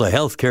consult a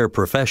healthcare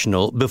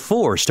professional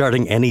before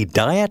starting any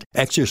diet,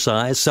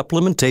 exercise,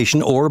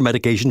 supplementation, or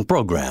medication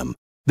program.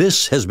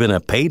 This has been a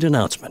paid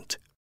announcement.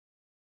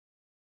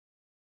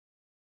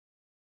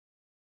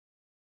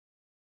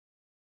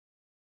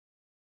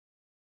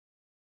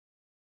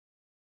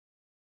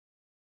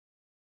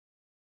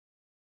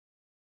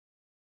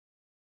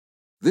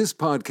 This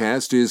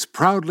podcast is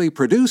proudly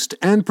produced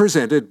and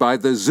presented by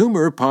the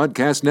Zoomer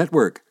Podcast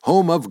Network,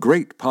 home of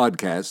great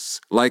podcasts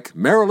like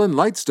Marilyn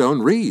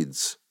Lightstone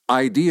Reads,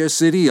 Idea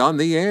City on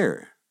the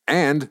Air,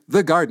 and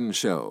The Garden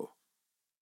Show.